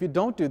token, if you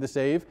don't do the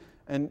save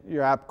and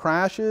your app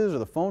crashes or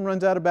the phone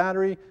runs out of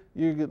battery,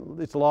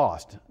 it's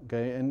lost.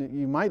 Okay, and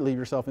you might leave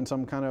yourself in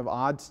some kind of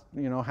odd,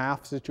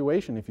 half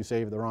situation if you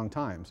save at the wrong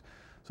times.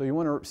 So you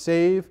want to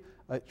save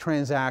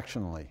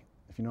transactionally.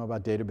 If you know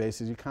about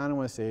databases, you kind of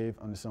want to save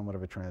under somewhat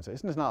of a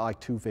transaction. It's not like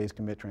two-phase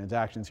commit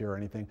transactions here or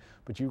anything,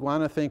 but you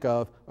want to think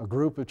of a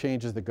group of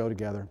changes that go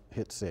together,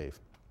 hit save.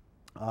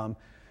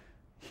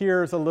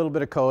 Here's a little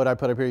bit of code I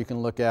put up here you can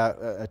look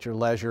at your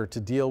leisure to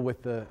deal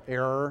with the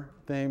error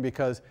thing,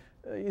 because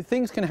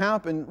things can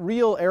happen,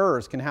 real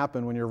errors can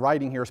happen when you're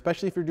writing here,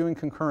 especially if you're doing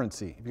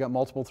concurrency. If you've got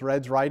multiple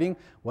threads writing,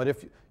 what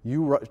if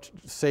you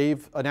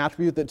save an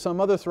attribute that some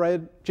other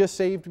thread just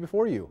saved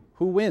before you?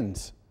 Who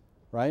wins?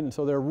 Right? And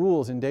so there are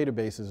rules in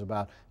databases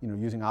about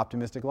using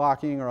optimistic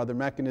locking or other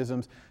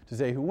mechanisms to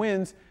say who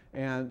wins,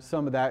 and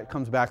some of that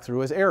comes back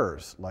through as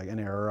errors, like an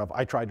error of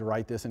I tried to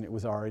write this and it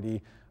was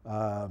already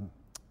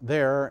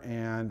there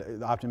and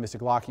the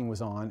optimistic locking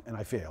was on and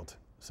I failed.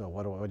 So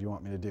what do you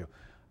want me to do?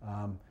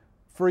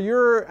 For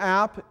your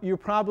app, you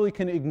probably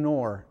can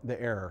ignore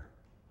the error.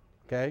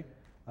 Okay?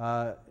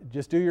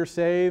 Just do your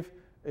save.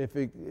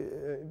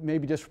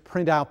 Maybe just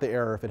print out the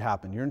error if it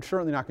happened. You're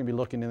certainly not going to be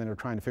looking in there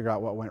trying to figure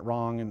out what went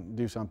wrong and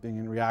do something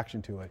in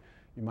reaction to it.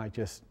 You might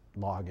just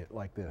log it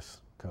like this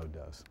code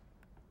does.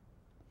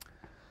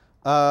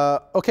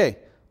 Okay,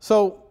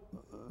 so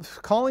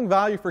calling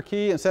value for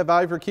key and set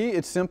value for key,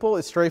 it's simple,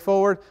 it's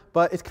straightforward,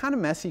 but it's kind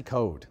of messy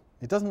code.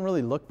 It doesn't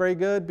really look very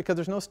good because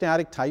there's no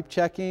static type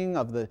checking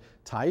of the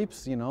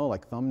types,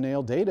 like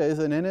thumbnail data is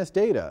an NS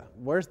data.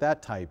 Where's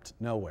that typed?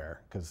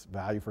 Nowhere, because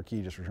value for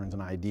key just returns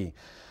an ID.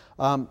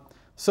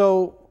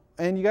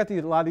 And you got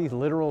a lot of these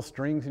literal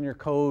strings in your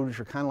code, which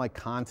are kind of like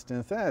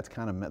constants.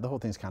 The whole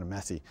thing's kind of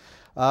messy.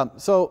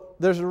 So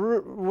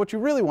what you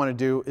really want to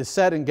do is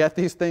set and get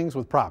these things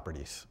with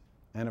properties.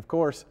 And of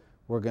course,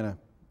 we're going to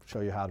show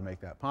you how to make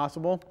that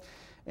possible.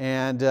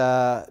 And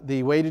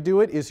the way to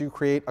do it is you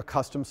create a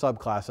custom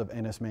subclass of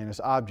NS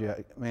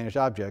managed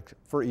object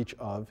for each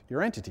of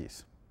your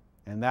entities.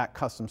 And that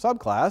custom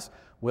subclass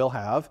will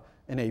have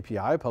an API,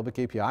 a public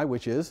API,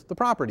 which is the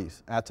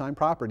properties, @sign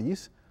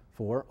properties,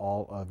 for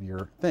all of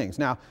your things.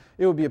 Now,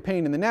 it would be a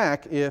pain in the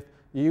neck if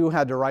you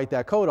had to write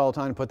that code all the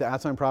time and put the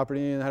 @sign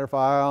property in the header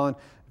file and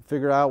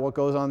figure out what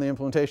goes on the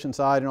implementation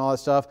side and all that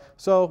stuff.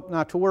 So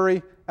not to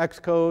worry,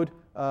 Xcode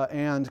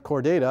and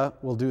Core Data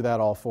will do that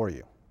all for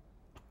you.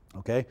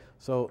 Okay,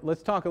 so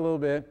let's talk a little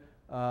bit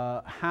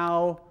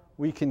how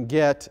we can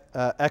get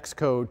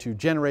Xcode to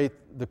generate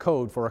the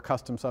code for a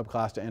custom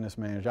subclass to NS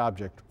managed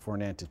object for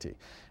an entity.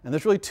 And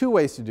there's really two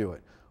ways to do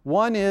it.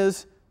 One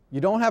is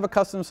you don't have a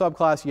custom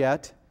subclass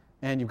yet,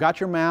 and you've got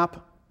your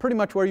map pretty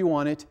much where you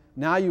want it.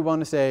 Now you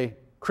want to say,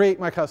 create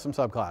my custom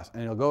subclass,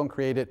 and it'll go and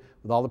create it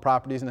with all the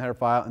properties in the header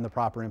file and the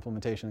proper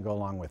implementation to go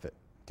along with it.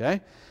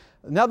 Okay?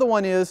 Another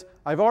one is,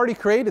 I've already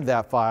created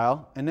that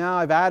file, and now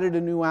I've added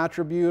a new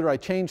attribute, or I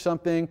changed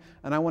something,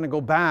 and I want to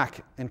go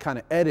back and kind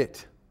of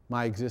edit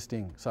my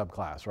existing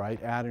subclass,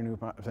 right? Add a new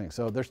thing.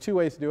 So there's two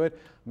ways to do it.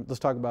 Let's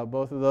talk about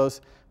both of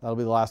those. That'll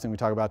be the last thing we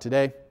talk about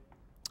today.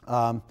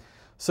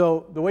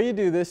 So the way you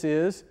do this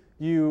is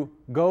you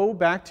go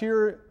back to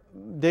your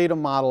data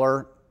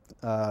modeler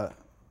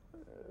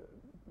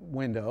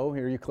window.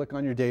 Here you click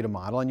on your data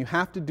model, and you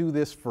have to do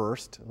this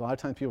first. A lot of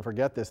times people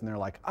forget this and they're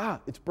like,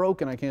 it's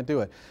broken, I can't do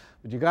it.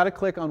 But you got to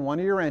click on one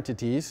of your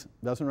entities,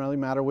 doesn't really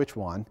matter which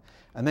one,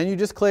 and then you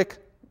just click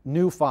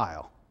New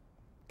File,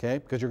 okay?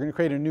 Because you're going to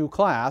create a new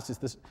class. It's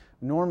this,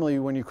 normally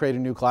when you create a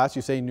new class,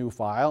 you say New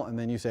File, and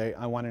then you say,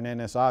 I want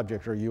an NS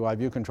object or UI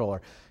view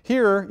controller.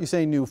 Here you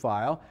say New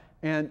File,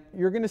 and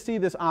you're going to see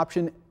this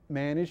option,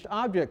 Managed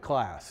Object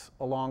Class,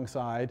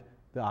 alongside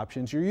the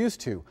options you're used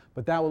to.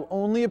 But that will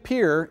only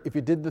appear if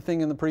you did the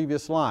thing in the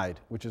previous slide,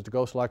 which is to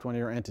go select one of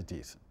your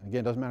entities. Again,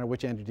 it doesn't matter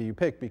which entity you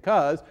pick,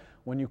 because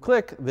when you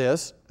click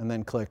this and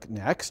then click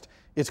Next,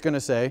 it's going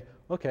to say,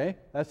 OK,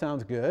 that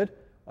sounds good.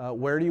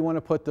 Where do you want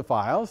to put the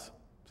files?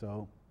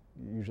 So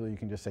usually you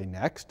can just say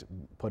Next,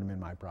 put them in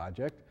my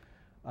project.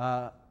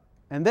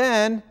 And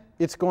then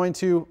it's going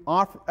to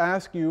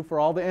ask you for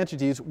all the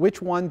entities,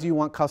 which one do you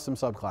want custom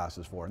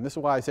subclasses for? And this is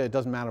why I say it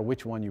doesn't matter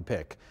which one you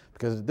pick,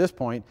 because at this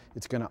point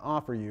it's going to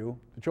offer you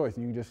the choice.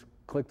 And you can just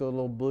click the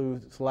little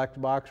blue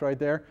select box right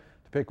there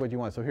to pick what you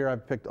want. So here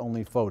I've picked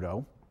only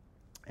photo.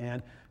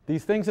 And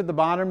these things at the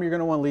bottom, you're going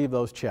to want to leave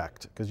those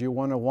checked, because you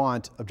want to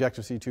want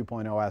Objective-C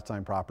 2.0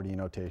 @sign property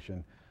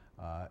notation,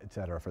 et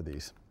cetera, for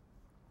these.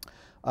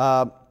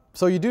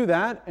 So you do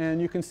that,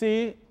 and you can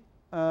see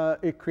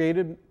it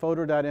created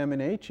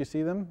photo.m&h. You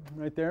see them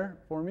right there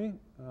for me,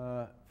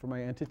 for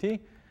my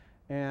entity.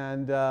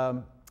 And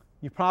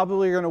you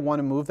probably are going to want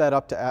to move that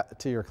up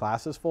to your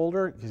classes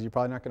folder, because you're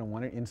probably not going to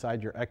want it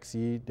inside your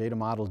XE data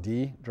model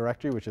D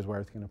directory, which is where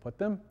it's going to put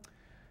them.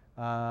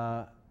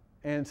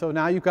 And so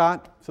now you've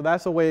got, so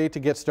that's a way to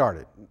get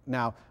started.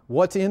 Now,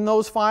 what's in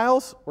those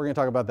files? We're going to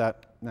talk about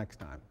that next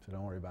time, so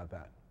don't worry about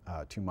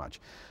that too much.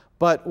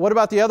 But what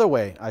about the other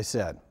way I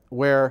said,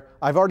 where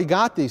I've already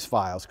got these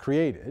files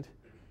created,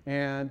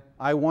 and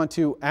I want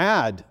to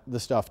add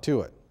the stuff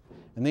to it?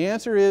 And the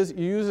answer is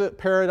you use a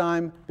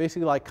paradigm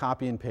basically like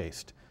copy and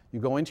paste. You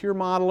go into your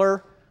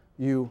modeler,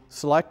 you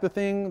select the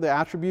thing, the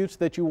attributes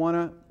that you want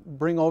to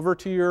bring over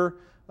to your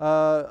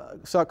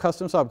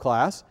custom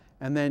subclass,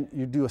 and then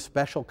you do a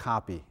special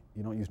copy.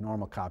 You don't use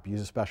normal copy,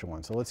 use a special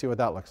one. So let's see what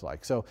that looks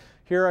like. So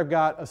here I've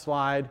got a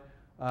slide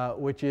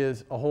which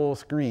is a whole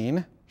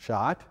screen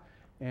shot,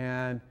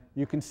 and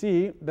you can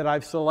see that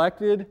I've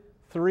selected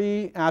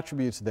 3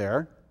 attributes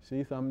there.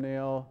 See,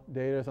 thumbnail,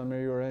 data, thumbnail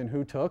URL, and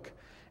who took.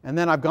 And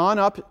then I've gone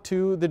up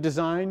to the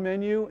design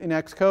menu in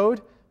Xcode,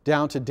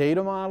 down to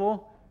data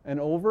model and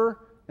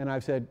over, and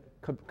I've said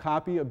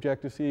copy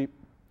Objective-C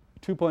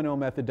 2.0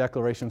 method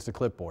declarations to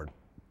clipboard.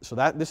 So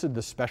this is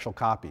the special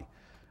copy.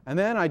 And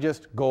then I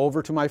just go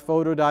over to my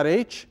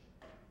photo.h,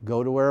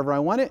 go to wherever I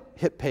want it,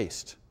 hit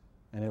paste,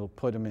 and it'll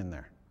put them in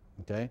there.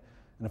 Okay?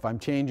 And if I'm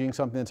changing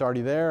something that's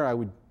already there, I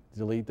would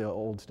delete the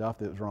old stuff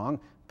that was wrong,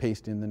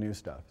 paste in the new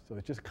stuff. So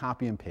it's just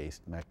copy and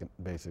paste,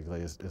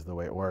 basically, is the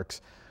way it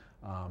works.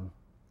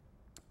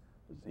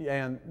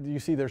 And you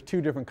see there's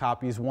 2 different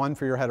copies, one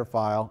for your header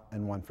file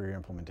and one for your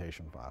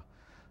implementation file.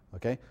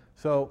 Okay?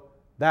 So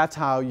that's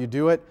how you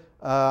do it.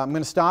 I'm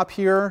going to stop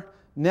here.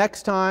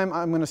 Next time,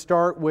 I'm going to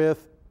start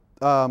with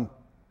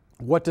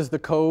what does the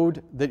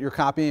code that you're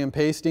copying and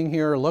pasting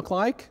here look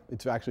like?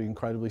 It's actually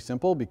incredibly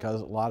simple,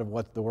 because a lot of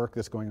what the work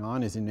that's going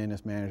on is in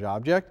NS Managed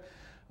Object.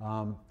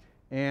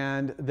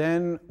 And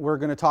then we're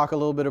going to talk a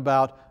little bit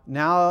about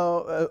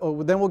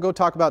then we'll go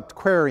talk about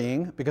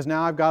querying, because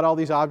now I've got all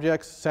these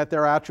objects, set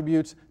their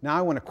attributes. Now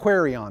I want to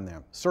query on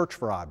them, search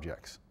for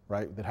objects,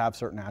 right, that have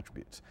certain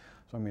attributes.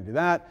 So I'm going to do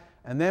that.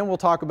 And then we'll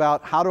talk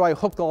about how do I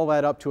hook all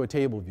that up to a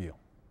table view.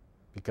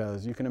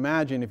 Because you can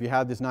imagine if you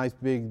had this nice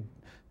big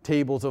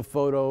tables of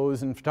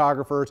photos and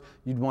photographers,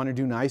 you'd want to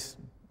do nice,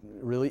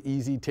 really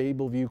easy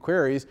table view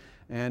queries,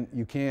 and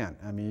you can.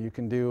 I mean, you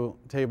can do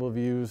table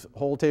views,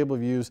 whole table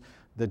views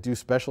that do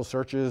special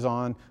searches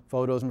on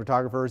photos and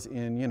photographers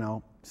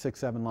in, 6,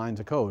 7 lines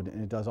of code,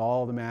 and it does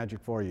all the magic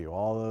for you.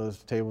 All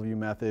those table view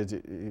methods,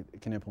 it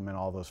can implement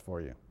all those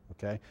for you.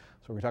 Okay,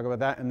 so we're going to talk about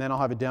that, and then I'll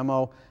have a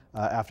demo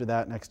after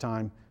that next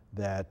time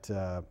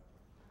that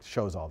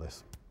shows all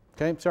this.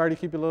 Okay, sorry to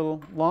keep you a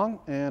little long,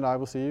 and I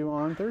will see you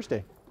on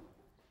Thursday.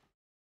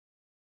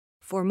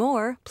 For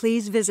more,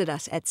 please visit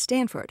us at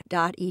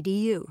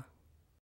stanford.edu.